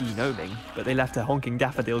save her the de-gnoming, but they left her honking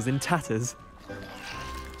daffodils in tatters.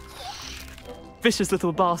 Vicious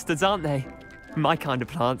little bastards, aren't they? My kind of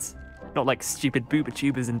plants. Not like stupid booba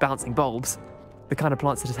tubers and bouncing bulbs. The kind of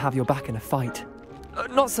plants that just have your back in a fight.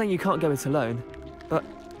 Not saying you can't go it alone, but,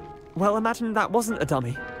 well, imagine that wasn't a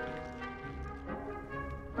dummy.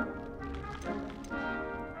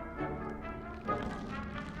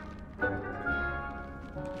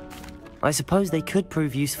 I suppose they could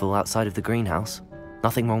prove useful outside of the greenhouse.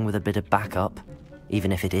 Nothing wrong with a bit of backup,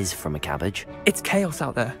 even if it is from a cabbage. It's chaos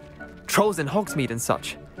out there. Trolls in Hogsmeade and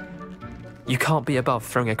such. You can't be above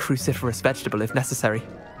throwing a cruciferous vegetable if necessary.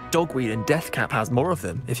 Dogweed and deathcap has more of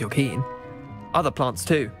them, if you're keen. Other plants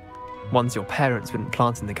too. Ones your parents wouldn't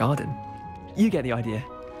plant in the garden. You get the idea.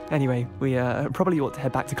 Anyway, we probably ought to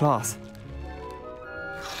head back to class.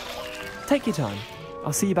 Take your time.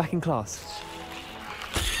 I'll see you back in class.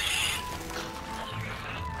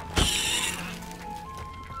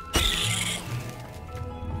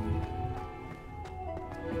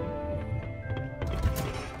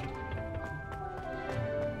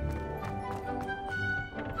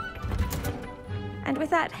 And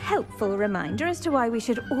with that helpful reminder as to why we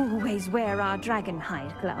should always wear our dragon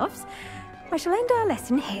hide gloves, I shall end our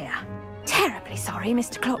lesson here. Terribly sorry,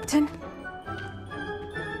 Mr. Clopton.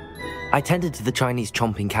 I tended to the Chinese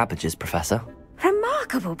chomping cabbages, Professor.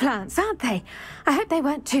 Remarkable plants, aren't they? I hope they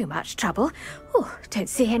weren't too much trouble. Oh, don't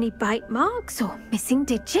see any bite marks or missing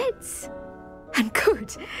digits. And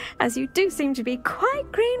good, as you do seem to be quite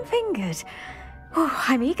green-fingered. Oh,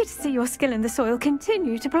 I'm eager to see your skill in the soil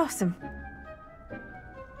continue to blossom.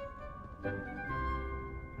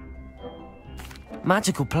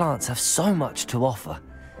 Magical plants have so much to offer.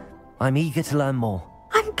 I'm eager to learn more.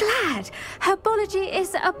 I'm glad. Herbology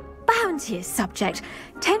is a bounteous subject.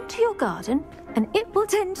 Tend to your garden, and it will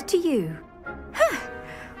tend to you. Huh.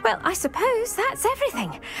 Well, I suppose that's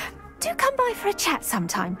everything. Do come by for a chat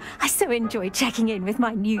sometime. I so enjoy checking in with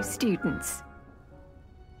my new students.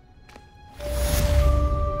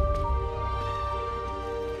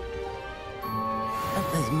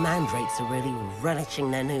 Those mandrakes are really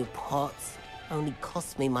relishing their new pots. Only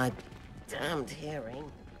cost me my damned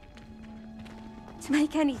hearing. To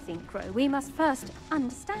make anything grow, we must first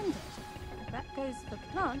understand it. And that goes for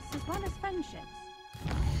plants as well as friendships.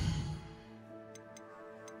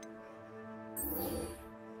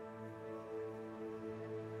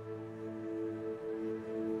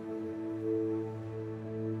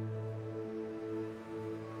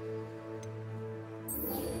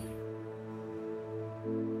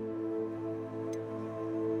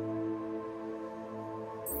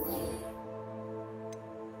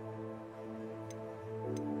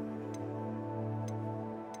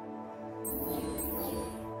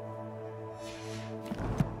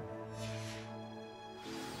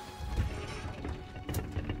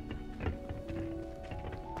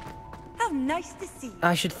 Nice to see you.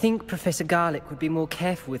 I should think Professor Garlick would be more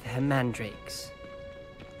careful with her mandrakes.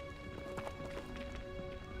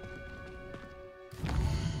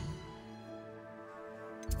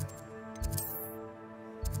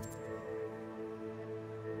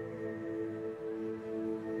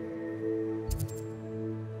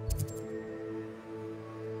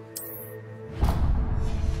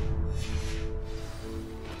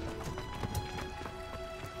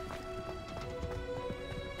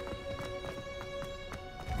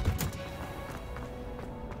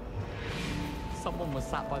 Someone was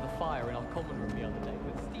sat by the fire in our common room the other day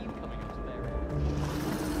with steam coming out of their ear.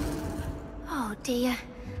 Oh dear,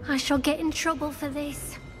 I shall get in trouble for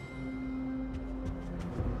this.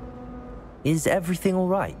 Is everything all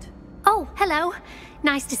right? Oh, hello.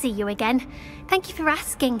 Nice to see you again. Thank you for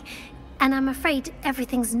asking. And I'm afraid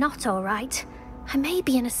everything's not all right. I may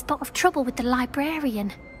be in a spot of trouble with the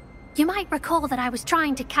librarian. You might recall that I was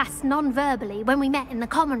trying to cast non-verbally when we met in the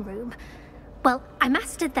common room. Well, I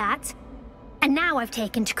mastered that. And now I've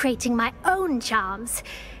taken to creating my own charms.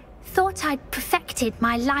 Thought I'd perfected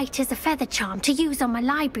my light as a feather charm to use on my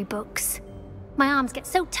library books. My arms get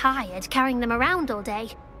so tired carrying them around all day.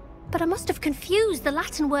 But I must have confused the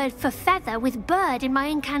Latin word for feather with bird in my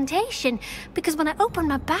incantation, because when I opened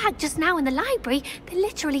my bag just now in the library, they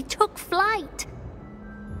literally took flight.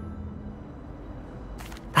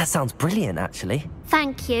 That sounds brilliant, actually.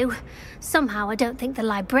 Thank you. Somehow I don't think the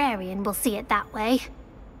librarian will see it that way.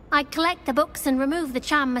 I collect the books and remove the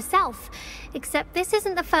charm myself, except this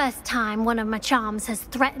isn't the first time one of my charms has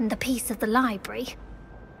threatened the peace of the library.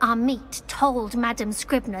 Our meet told Madame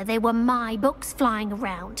Scribner they were my books flying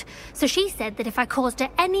around, so she said that if I caused her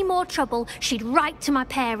any more trouble, she'd write to my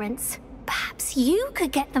parents. Perhaps you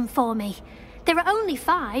could get them for me. There are only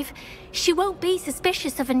 5. She won't be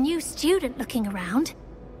suspicious of a new student looking around.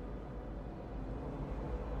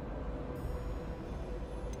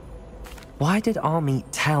 Why did Army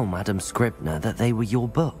tell Madame Scribner that they were your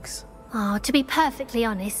books? Oh, to be perfectly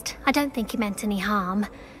honest, I don't think he meant any harm.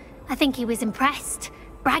 I think he was impressed,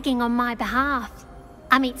 bragging on my behalf.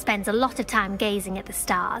 Amit spends a lot of time gazing at the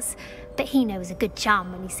stars, but he knows a good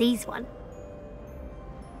charm when he sees one.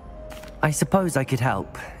 I suppose I could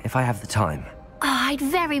help, if I have the time. Oh, I'd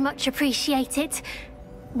very much appreciate it.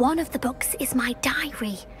 One of the books is my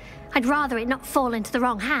diary. I'd rather it not fall into the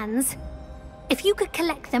wrong hands. If you could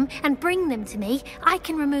collect them and bring them to me, I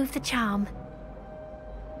can remove the charm.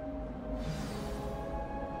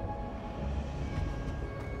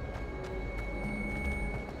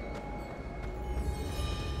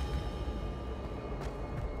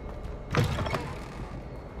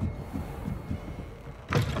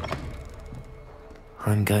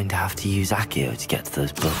 I'm going to have to use Accio to get to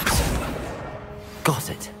those books. Got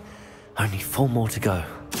it. Only 4 more to go.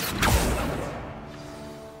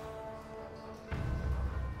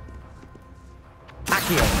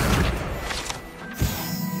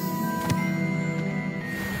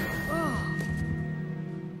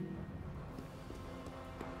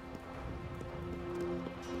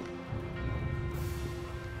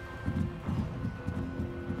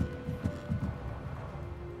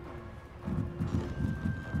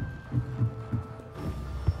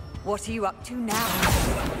 What are you up to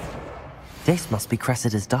now? This must be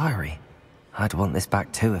Cressida's diary. I'd want this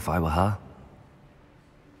back too if I were her.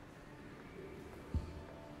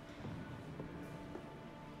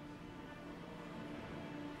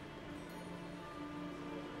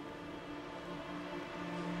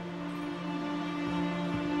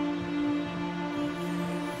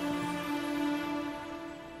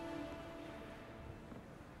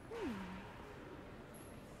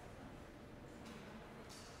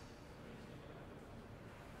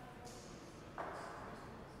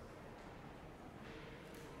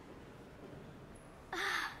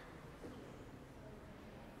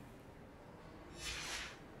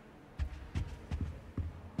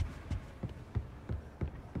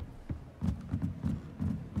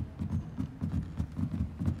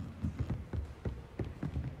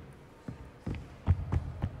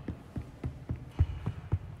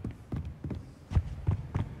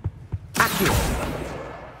 you.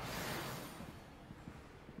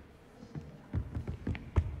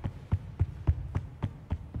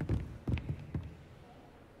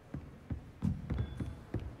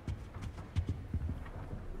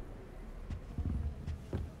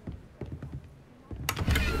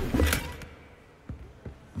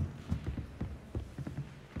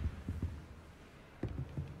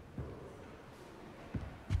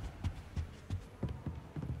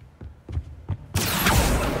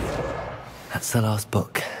 That's the last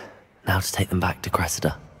book. Now to take them back to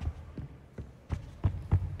Cressida.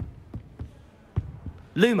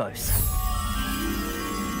 Lumos.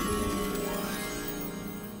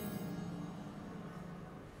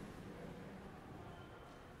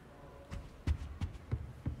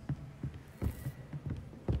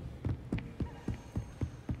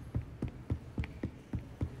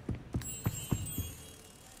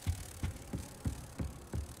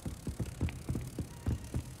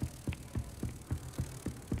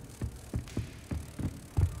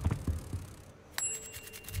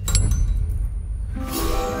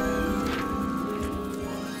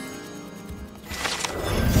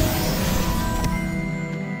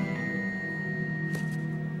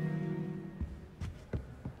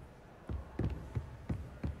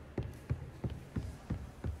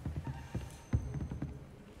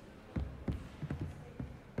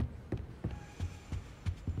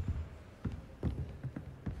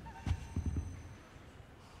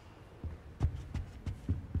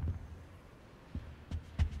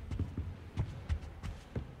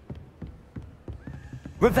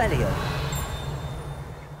 Revelio.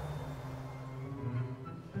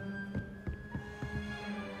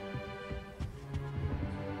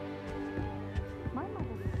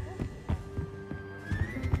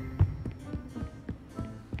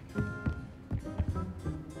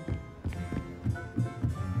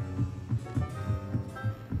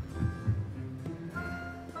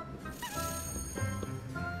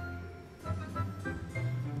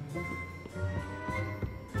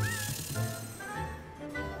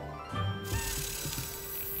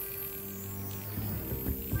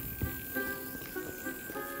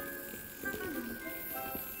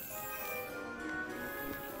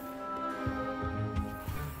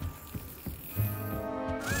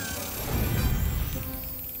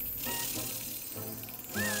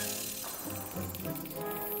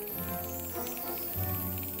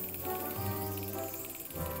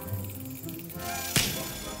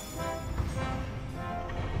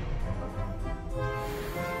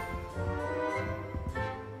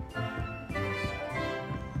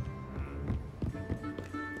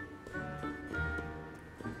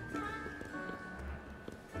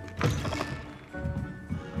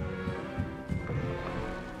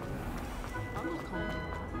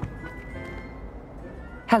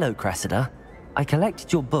 Hello, Cressida. I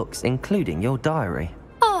collected your books, including your diary.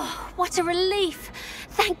 Oh, what a relief.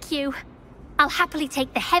 Thank you. I'll happily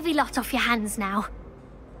take the heavy lot off your hands now.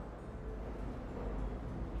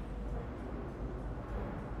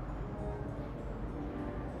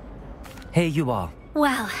 Here you are.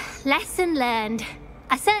 Well, lesson learned.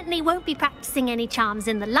 I certainly won't be practicing any charms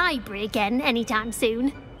in the library again anytime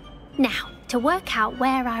soon. Now, to work out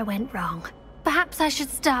where I went wrong. Perhaps I should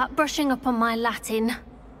start brushing up on my Latin.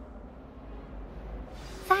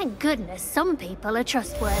 Thank goodness some people are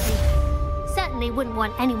trustworthy. Certainly wouldn't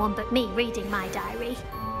want anyone but me reading my diary.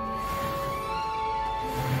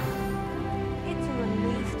 It's a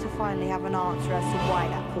relief to finally have an answer as to why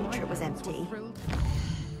that portrait was empty.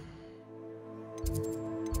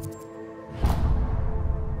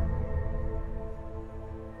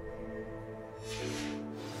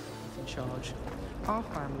 In charge. Our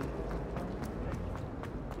family.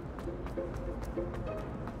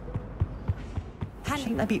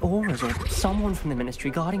 Shouldn't there be auras or someone from the ministry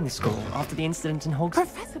guarding the school after the incident in Hogwarts?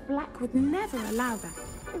 Professor Black would never allow that.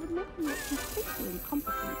 It would make him look completely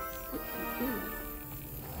incompetent, which we do.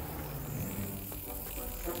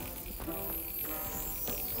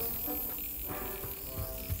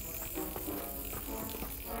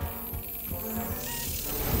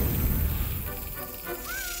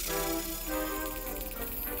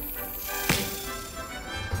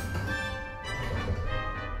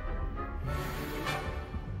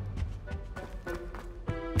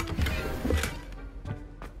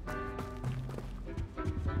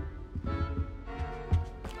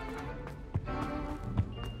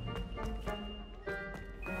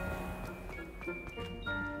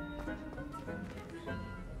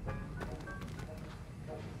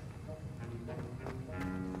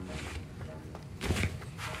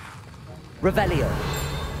 Revelio.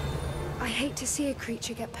 I hate to see a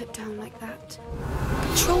creature get put down like that.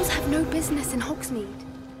 Trolls have no business in Hogsmeade.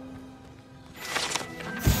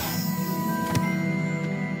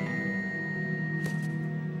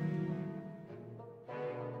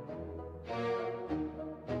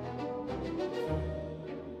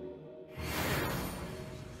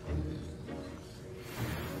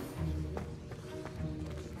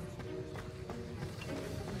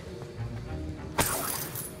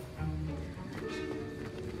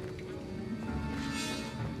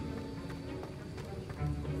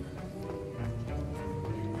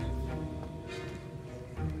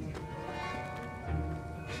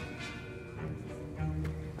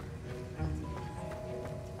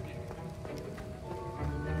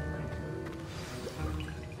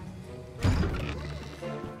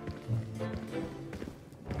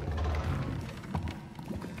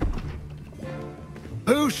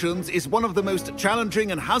 Potions is one of the most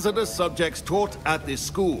challenging and hazardous subjects taught at this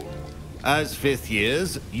school. As 5th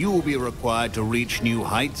years, you will be required to reach new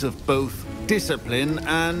heights of both discipline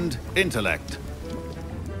and intellect.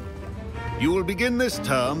 You will begin this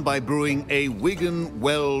term by brewing a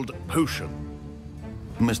Wiggenweld potion.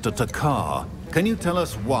 Mr. Takar, can you tell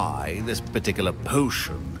us why this particular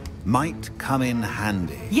potion might come in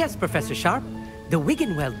handy? Yes, Professor Sharp. The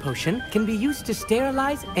Wiggenweld potion can be used to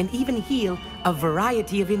sterilize and even heal a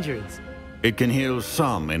variety of injuries. It can heal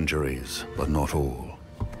some injuries, but not all.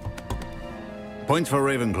 Points for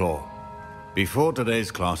Ravenclaw. Before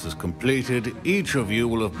today's class is completed, each of you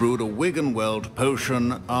will have brewed a Wiggenweld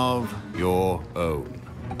potion of your own.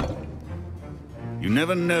 You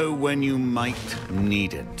never know when you might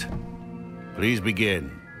need it. Please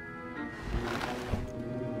begin.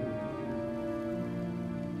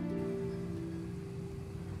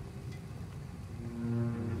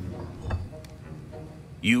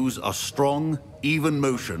 Use a strong, even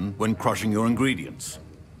motion when crushing your ingredients.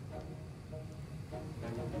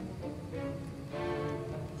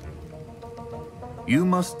 You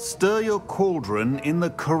must stir your cauldron in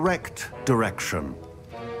the correct direction.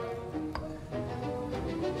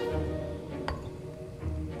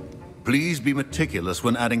 Please be meticulous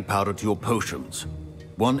when adding powder to your potions.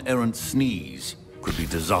 One errant sneeze could be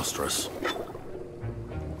disastrous.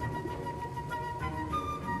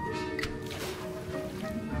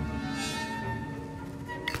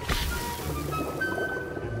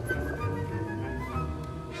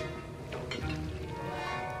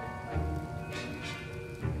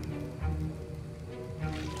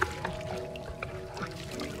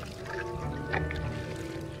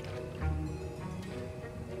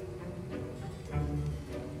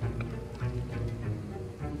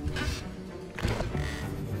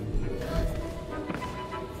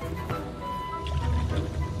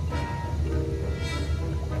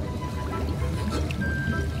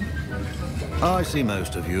 I see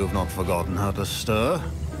most of you have not forgotten how to stir.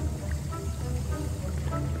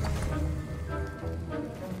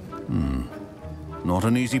 Not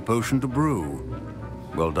an easy potion to brew.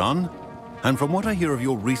 Well done. And from what I hear of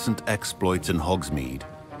your recent exploits in Hogsmeade,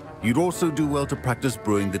 you'd also do well to practice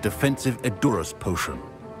brewing the defensive Edurus potion.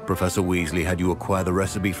 Professor Weasley had you acquire the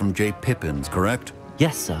recipe from J. Pippin's, correct?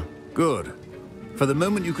 Yes, sir. Good. For the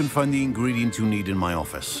moment, you can find the ingredients you need in my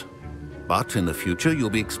office. But in the future, you'll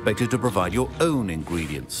be expected to provide your own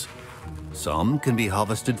ingredients. Some can be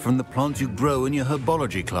harvested from the plants you grow in your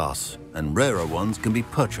herbology class, and rarer ones can be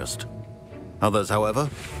purchased. Others, however,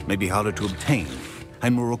 may be harder to obtain,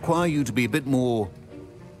 and will require you to be a bit more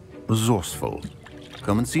resourceful.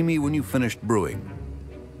 Come and see me when you've finished brewing,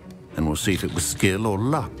 and we'll see if it was skill or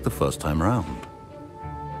luck the first time around.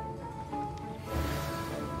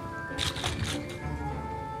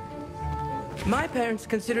 My parents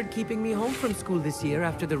considered keeping me home from school this year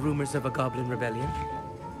after the rumors of a goblin rebellion.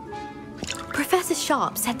 Professor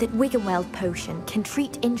Sharp said that Wiggenweld potion can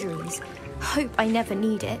treat injuries. Hope I never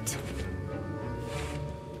need it.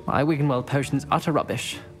 My Wiggenweld potion's utter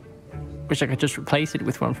rubbish. Wish I could just replace it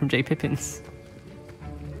with one from J. Pippin's.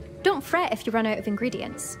 Don't fret if you run out of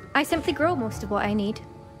ingredients. I simply grow most of what I need.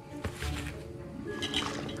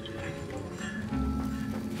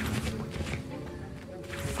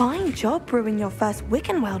 Fine job brewing your first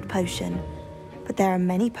Wiggenweld potion. But there are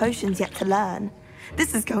many potions yet to learn.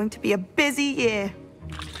 This is going to be a busy year.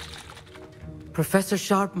 Professor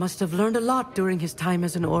Sharp must have learned a lot during his time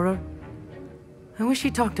as an Auror. I wish he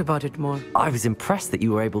talked about it more. I was impressed that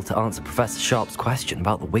you were able to answer Professor Sharp's question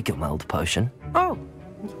about the Wiggenweld potion. Oh,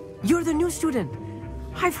 you're the new student.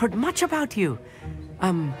 I've heard much about you.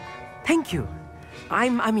 Thank you.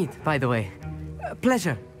 I'm Amit, by the way.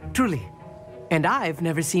 Pleasure, truly. And I've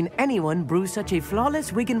never seen anyone brew such a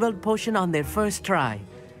flawless Wiggenweld potion on their first try.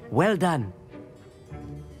 Well done.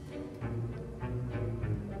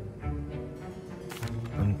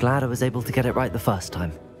 I'm glad I was able to get it right the first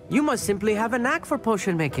time. You must simply have a knack for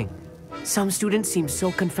potion making. Some students seem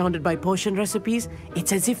so confounded by potion recipes,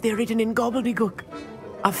 it's as if they're written in gobbledygook.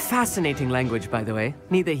 A fascinating language, by the way.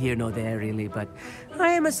 Neither here nor there, really, but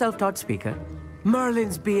I am a self-taught speaker.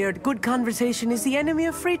 Merlin's beard, good conversation is the enemy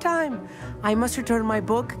of free time. I must return my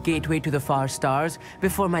book, Gateway to the Far Stars,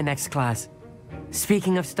 before my next class.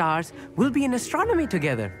 Speaking of stars, we'll be in astronomy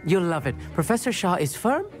together. You'll love it. Professor Shaw is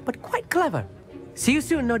firm, but quite clever. See you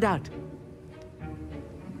soon, no doubt.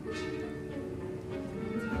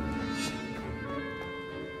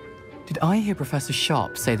 Did I hear Professor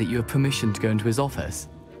Sharp say that you have permission to go into his office?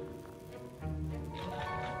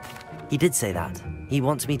 He did say that. He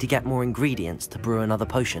wants me to get more ingredients to brew another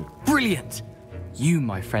potion. Brilliant! You,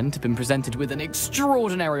 my friend, have been presented with an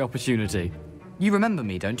extraordinary opportunity. You remember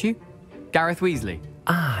me, don't you? Gareth Weasley.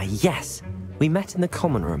 Ah, yes. We met in the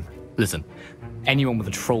common room. Listen, anyone with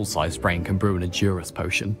a troll-sized brain can brew an Edurus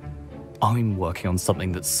potion. I'm working on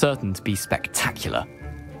something that's certain to be spectacular.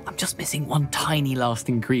 I'm just missing one tiny last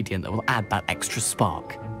ingredient that will add that extra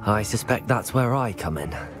spark. I suspect that's where I come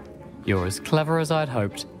in. You're as clever as I'd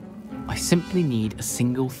hoped. I simply need a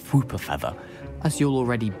single Fwooper feather. As you'll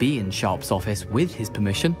already be in Sharp's office with his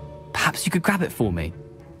permission, perhaps you could grab it for me.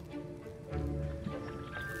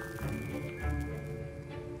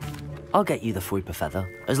 I'll get you the Fwooper feather,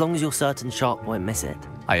 as long as you're certain Sharp won't miss it.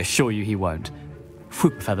 I assure you he won't.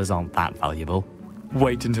 Fwooper feathers aren't that valuable.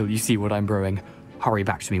 Wait until you see what I'm brewing. Hurry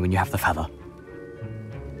back to me when you have the feather.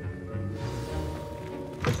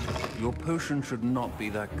 Your potion should not be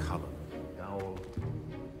that color. Owl.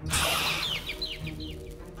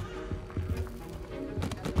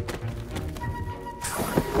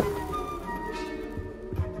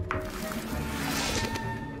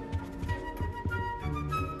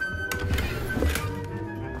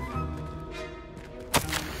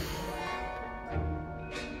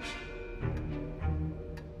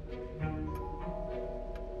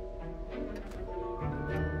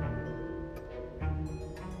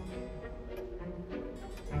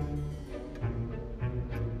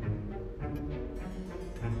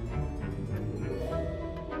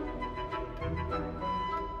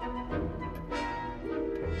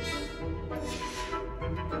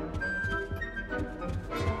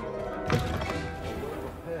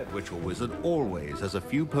 Witch or wizard always has a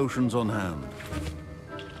few potions on hand.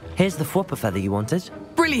 Here's the Fwooper feather you wanted.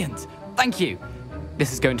 Brilliant! Thank you!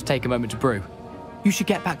 This is going to take a moment to brew. You should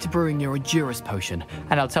get back to brewing your Edurus potion,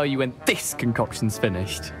 and I'll tell you when this concoction's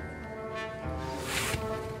finished.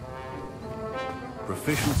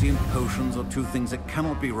 Proficiency in potions are two things that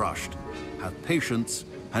cannot be rushed. Have patience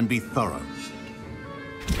and be thorough.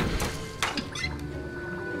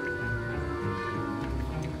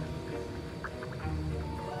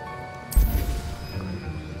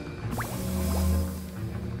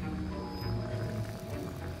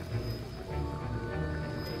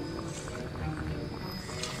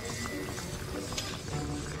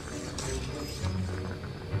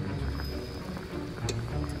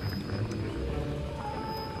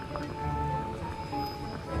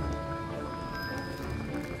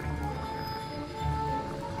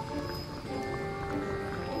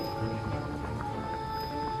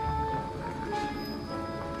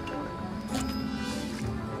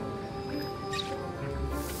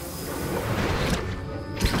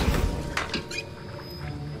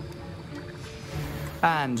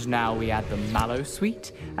 And now we add the mallow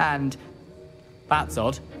sweet, and... That's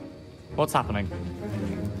odd. What's happening?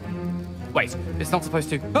 Wait, it's not supposed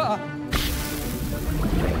to... Ah!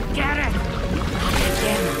 Get it!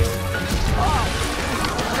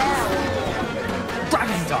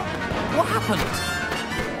 Dragon Dog! What happened?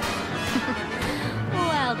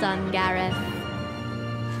 Well done, Gareth.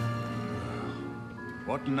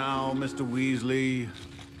 What now, Mr. Weasley?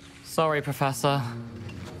 Sorry, Professor.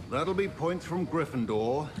 That'll be points from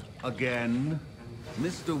Gryffindor. Again.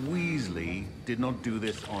 Mr. Weasley did not do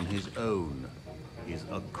this on his own. His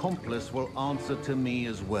accomplice will answer to me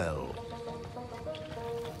as well.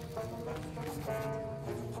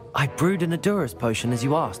 I brewed an Edurus potion as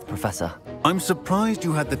you asked, Professor. I'm surprised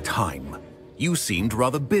you had the time. You seemed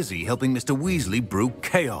rather busy helping Mr. Weasley brew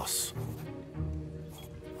chaos.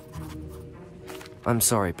 I'm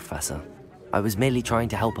sorry, Professor. I was merely trying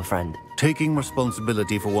to help a friend. Taking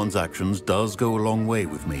responsibility for one's actions does go a long way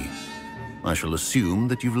with me. I shall assume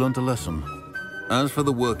that you've learnt a lesson. As for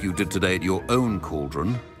the work you did today at your own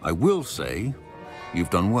cauldron, I will say you've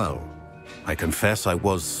done well. I confess I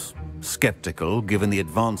was skeptical, given the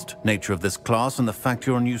advanced nature of this class and the fact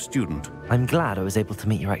you're a new student. I'm glad I was able to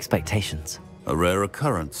meet your expectations. A rare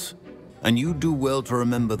occurrence. And you do well to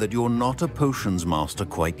remember that you're not a potions master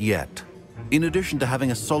quite yet. In addition to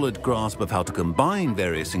having a solid grasp of how to combine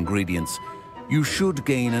various ingredients, you should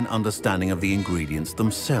gain an understanding of the ingredients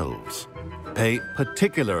themselves. Pay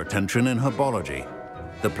particular attention in herbology.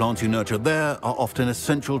 The plants you nurture there are often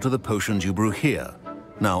essential to the potions you brew here.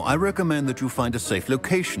 Now, I recommend that you find a safe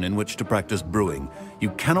location in which to practice brewing. You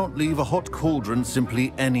cannot leave a hot cauldron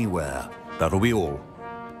simply anywhere. That'll be all.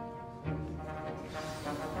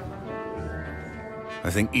 I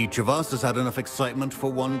think each of us has had enough excitement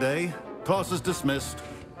for one day. Class is dismissed.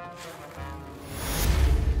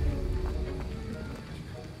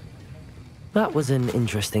 That was an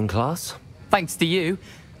interesting class. Thanks to you.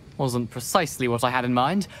 Wasn't precisely what I had in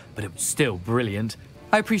mind, but it was still brilliant.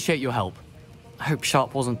 I appreciate your help. I hope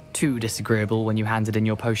Sharp wasn't too disagreeable when you handed in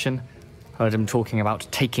your potion. Heard him talking about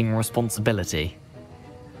taking responsibility.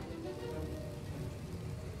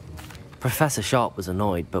 Professor Sharp was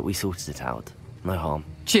annoyed, but we sorted it out. No harm.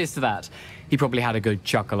 Cheers to that. He probably had a good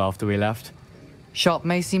chuckle after we left. Sharp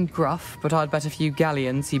may seem gruff, but I'd bet a few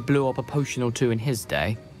galleons he blew up a potion or two in his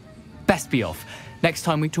day. Best be off. Next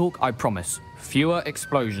time we talk, I promise, fewer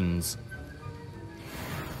explosions.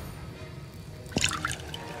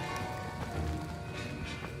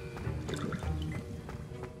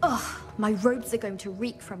 Ugh, my robes are going to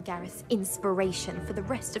reek from Gareth's inspiration for the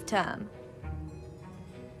rest of term.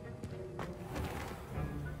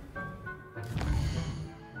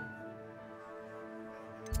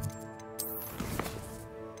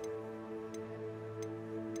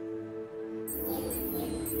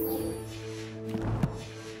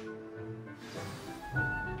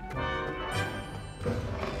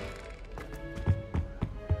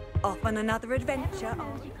 Off on another adventure.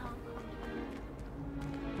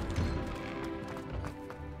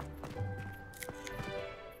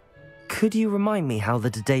 Could you remind me how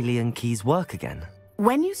the Daedalian keys work again?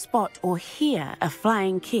 When you spot or hear a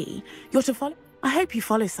flying key, you're to follow. I hope you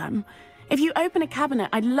follow some. If you open a cabinet,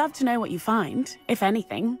 I'd love to know what you find, if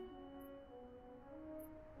anything.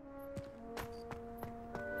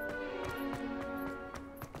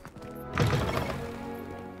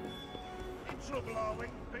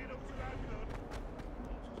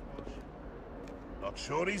 Not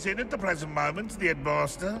sure he's in at the present moment, the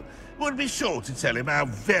headmaster. Would be sure to tell him how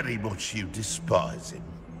very much you despise him.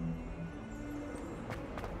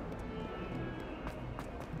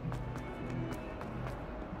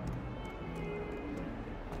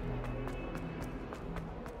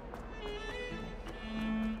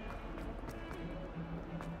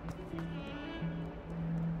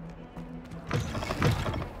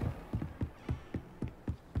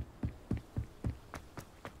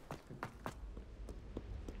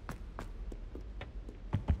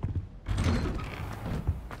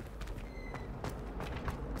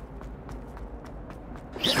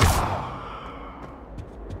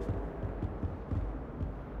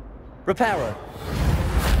 Reparo.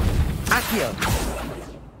 Accio.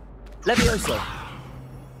 Levioso.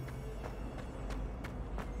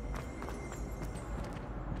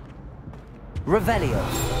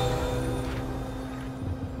 Revelio.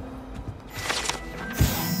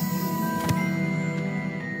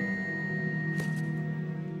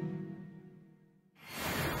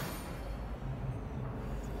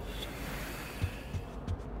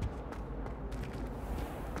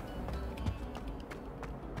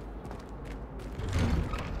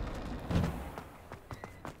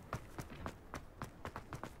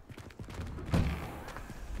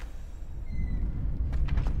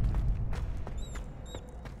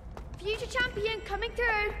 Future champion coming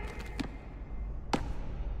through.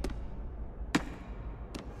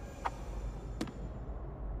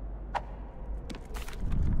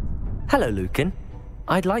 Hello, Lucan.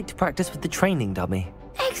 I'd like to practice with the training dummy.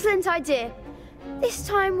 Excellent idea. This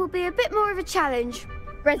time will be a bit more of a challenge.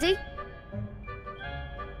 Ready?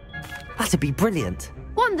 That'd be brilliant.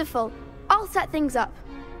 Wonderful. I'll set things up.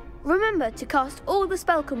 Remember to cast all the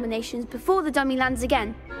spell combinations before the dummy lands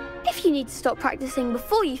again. If you need to stop practicing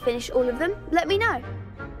before you finish all of them, let me know.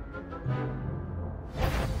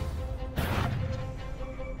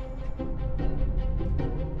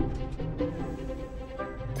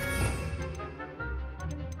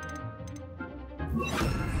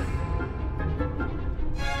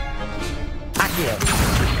 Accio.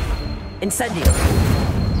 Incendio.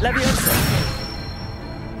 Levioso.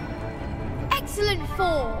 Excellent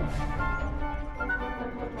form.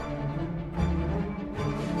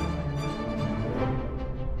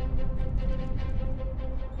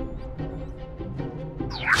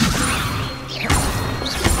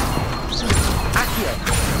 Accio.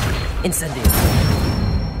 Incendio.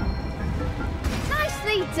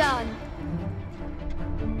 Nicely done.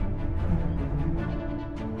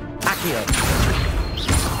 Accio.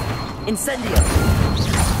 Incendio.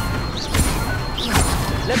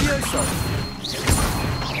 Levioso.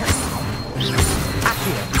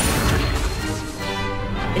 Accio.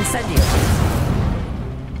 Incendio.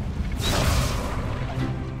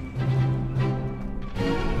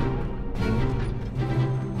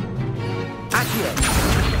 Accio.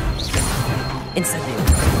 Incendio.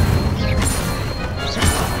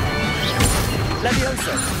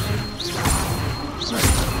 Levioso.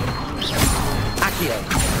 Accio.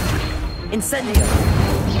 Incendio.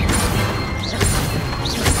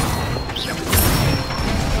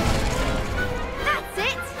 That's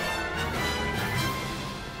it.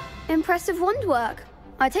 Impressive wand work.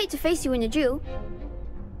 I'd hate to face you in a duel.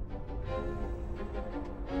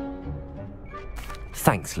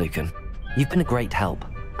 Thanks, Lucan. You've been a great help.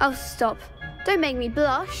 Oh, stop. Don't make me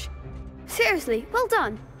blush. Seriously, well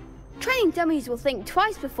done. Training dummies will think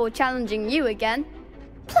twice before challenging you again.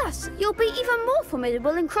 Plus, you'll be even more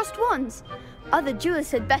formidable in crossed wands. Other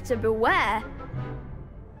duelists had better beware.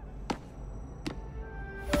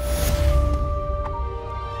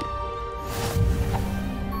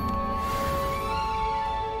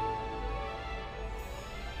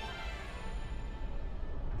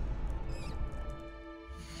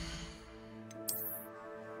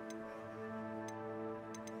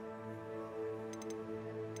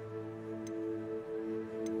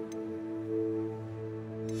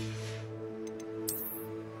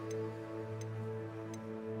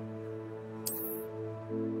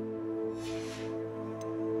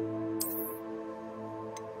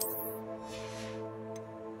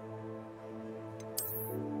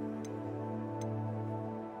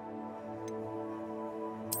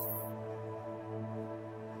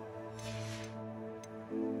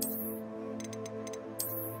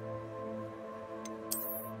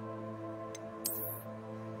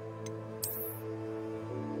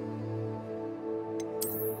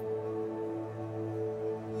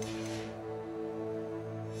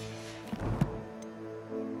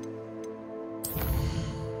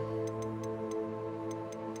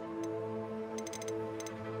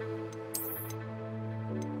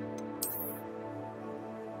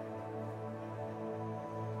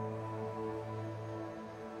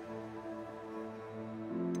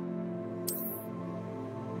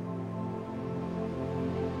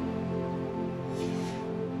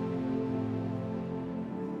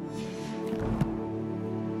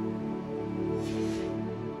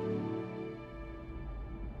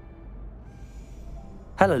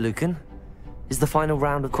 Hello, Lucan. Is the final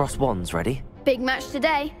round of crossed wands ready? Big match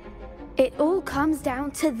today. It all comes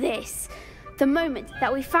down to this. The moment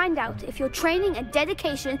that we find out if your training and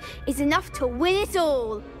dedication is enough to win it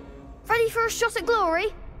all. Ready for a shot at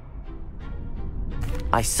glory?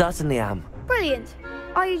 I certainly am. Brilliant.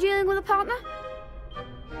 Are you dealing with a partner?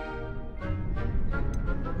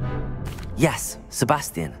 Yes,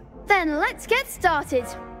 Sebastian. Then let's get started.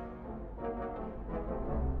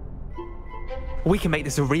 We can make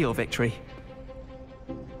this a real victory.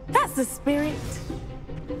 That's the spirit.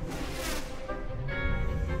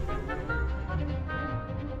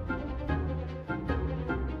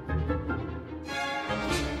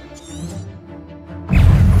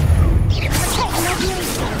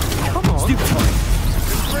 Come on. Stupid one.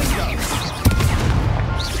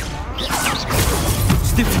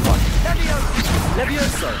 Stupid one.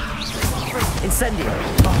 Levioso. Incendio.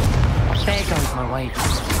 Oh, there goes my weight.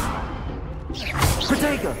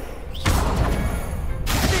 Protego.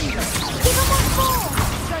 Give him one more!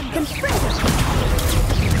 Confringo!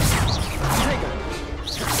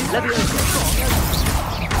 Levioso.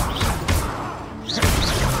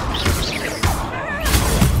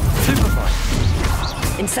 Superfly.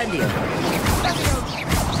 Incendio.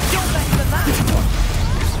 You're better than that.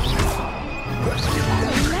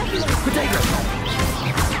 Protego.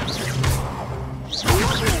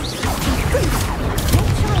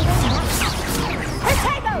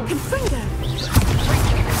 Protego! Confringo!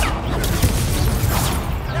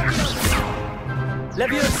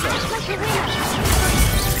 Levioso.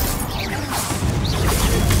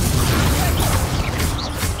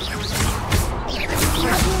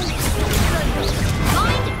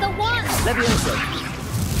 Mind the one! Levioso.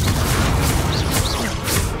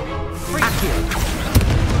 Accio.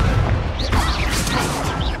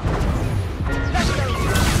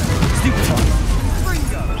 Stupefy.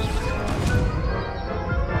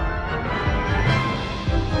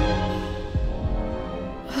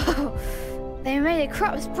 They made a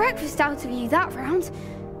crap's breakfast out of you that round.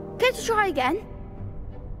 Care to try again?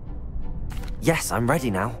 Yes, I'm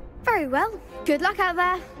ready now. Very well. Good luck out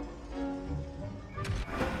there.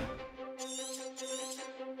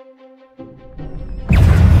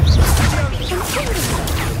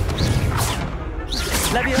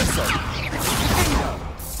 Levioso.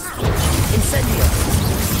 Incendio.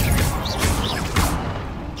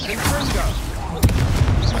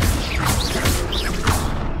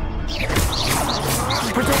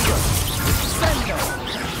 Protego.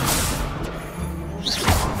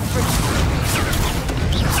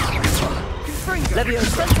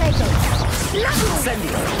 Levioso.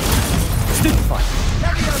 Incendio. Stupefy.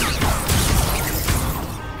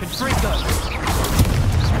 Confringo.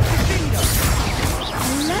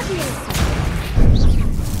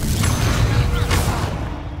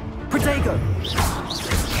 Protego.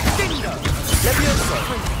 Levioso.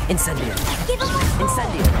 Incendio.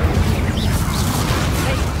 Incendio.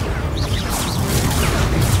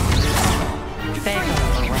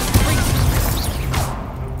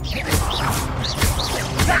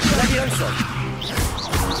 Levioso.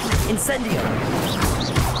 Incendio!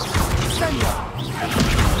 Incendio!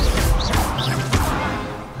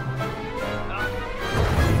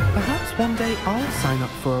 Perhaps one day I'll sign up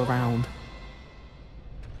for a round.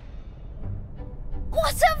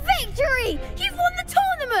 What a victory! You've won the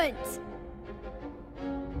tournament!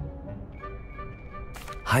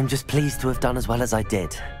 I'm just pleased to have done as well as I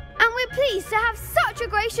did. And we're pleased to have such a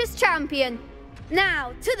gracious champion.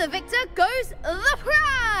 Now, to the victor goes the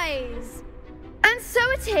prize! And so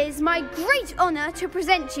it is my great honour to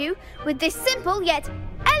present you with this simple yet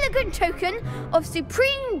elegant token of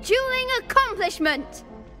supreme dueling accomplishment.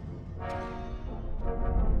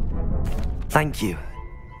 Thank you.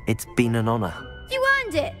 It's been an honour. You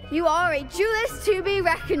earned it. You are a duelist to be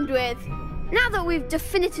reckoned with. Now that we've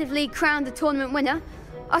definitively crowned the tournament winner,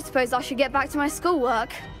 I suppose I should get back to my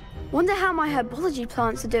schoolwork. Wonder how my herbology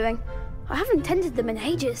plants are doing. I haven't tended them in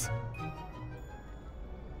ages.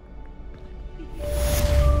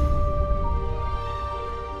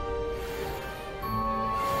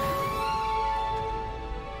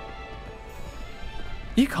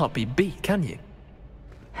 You can't be beat, can you?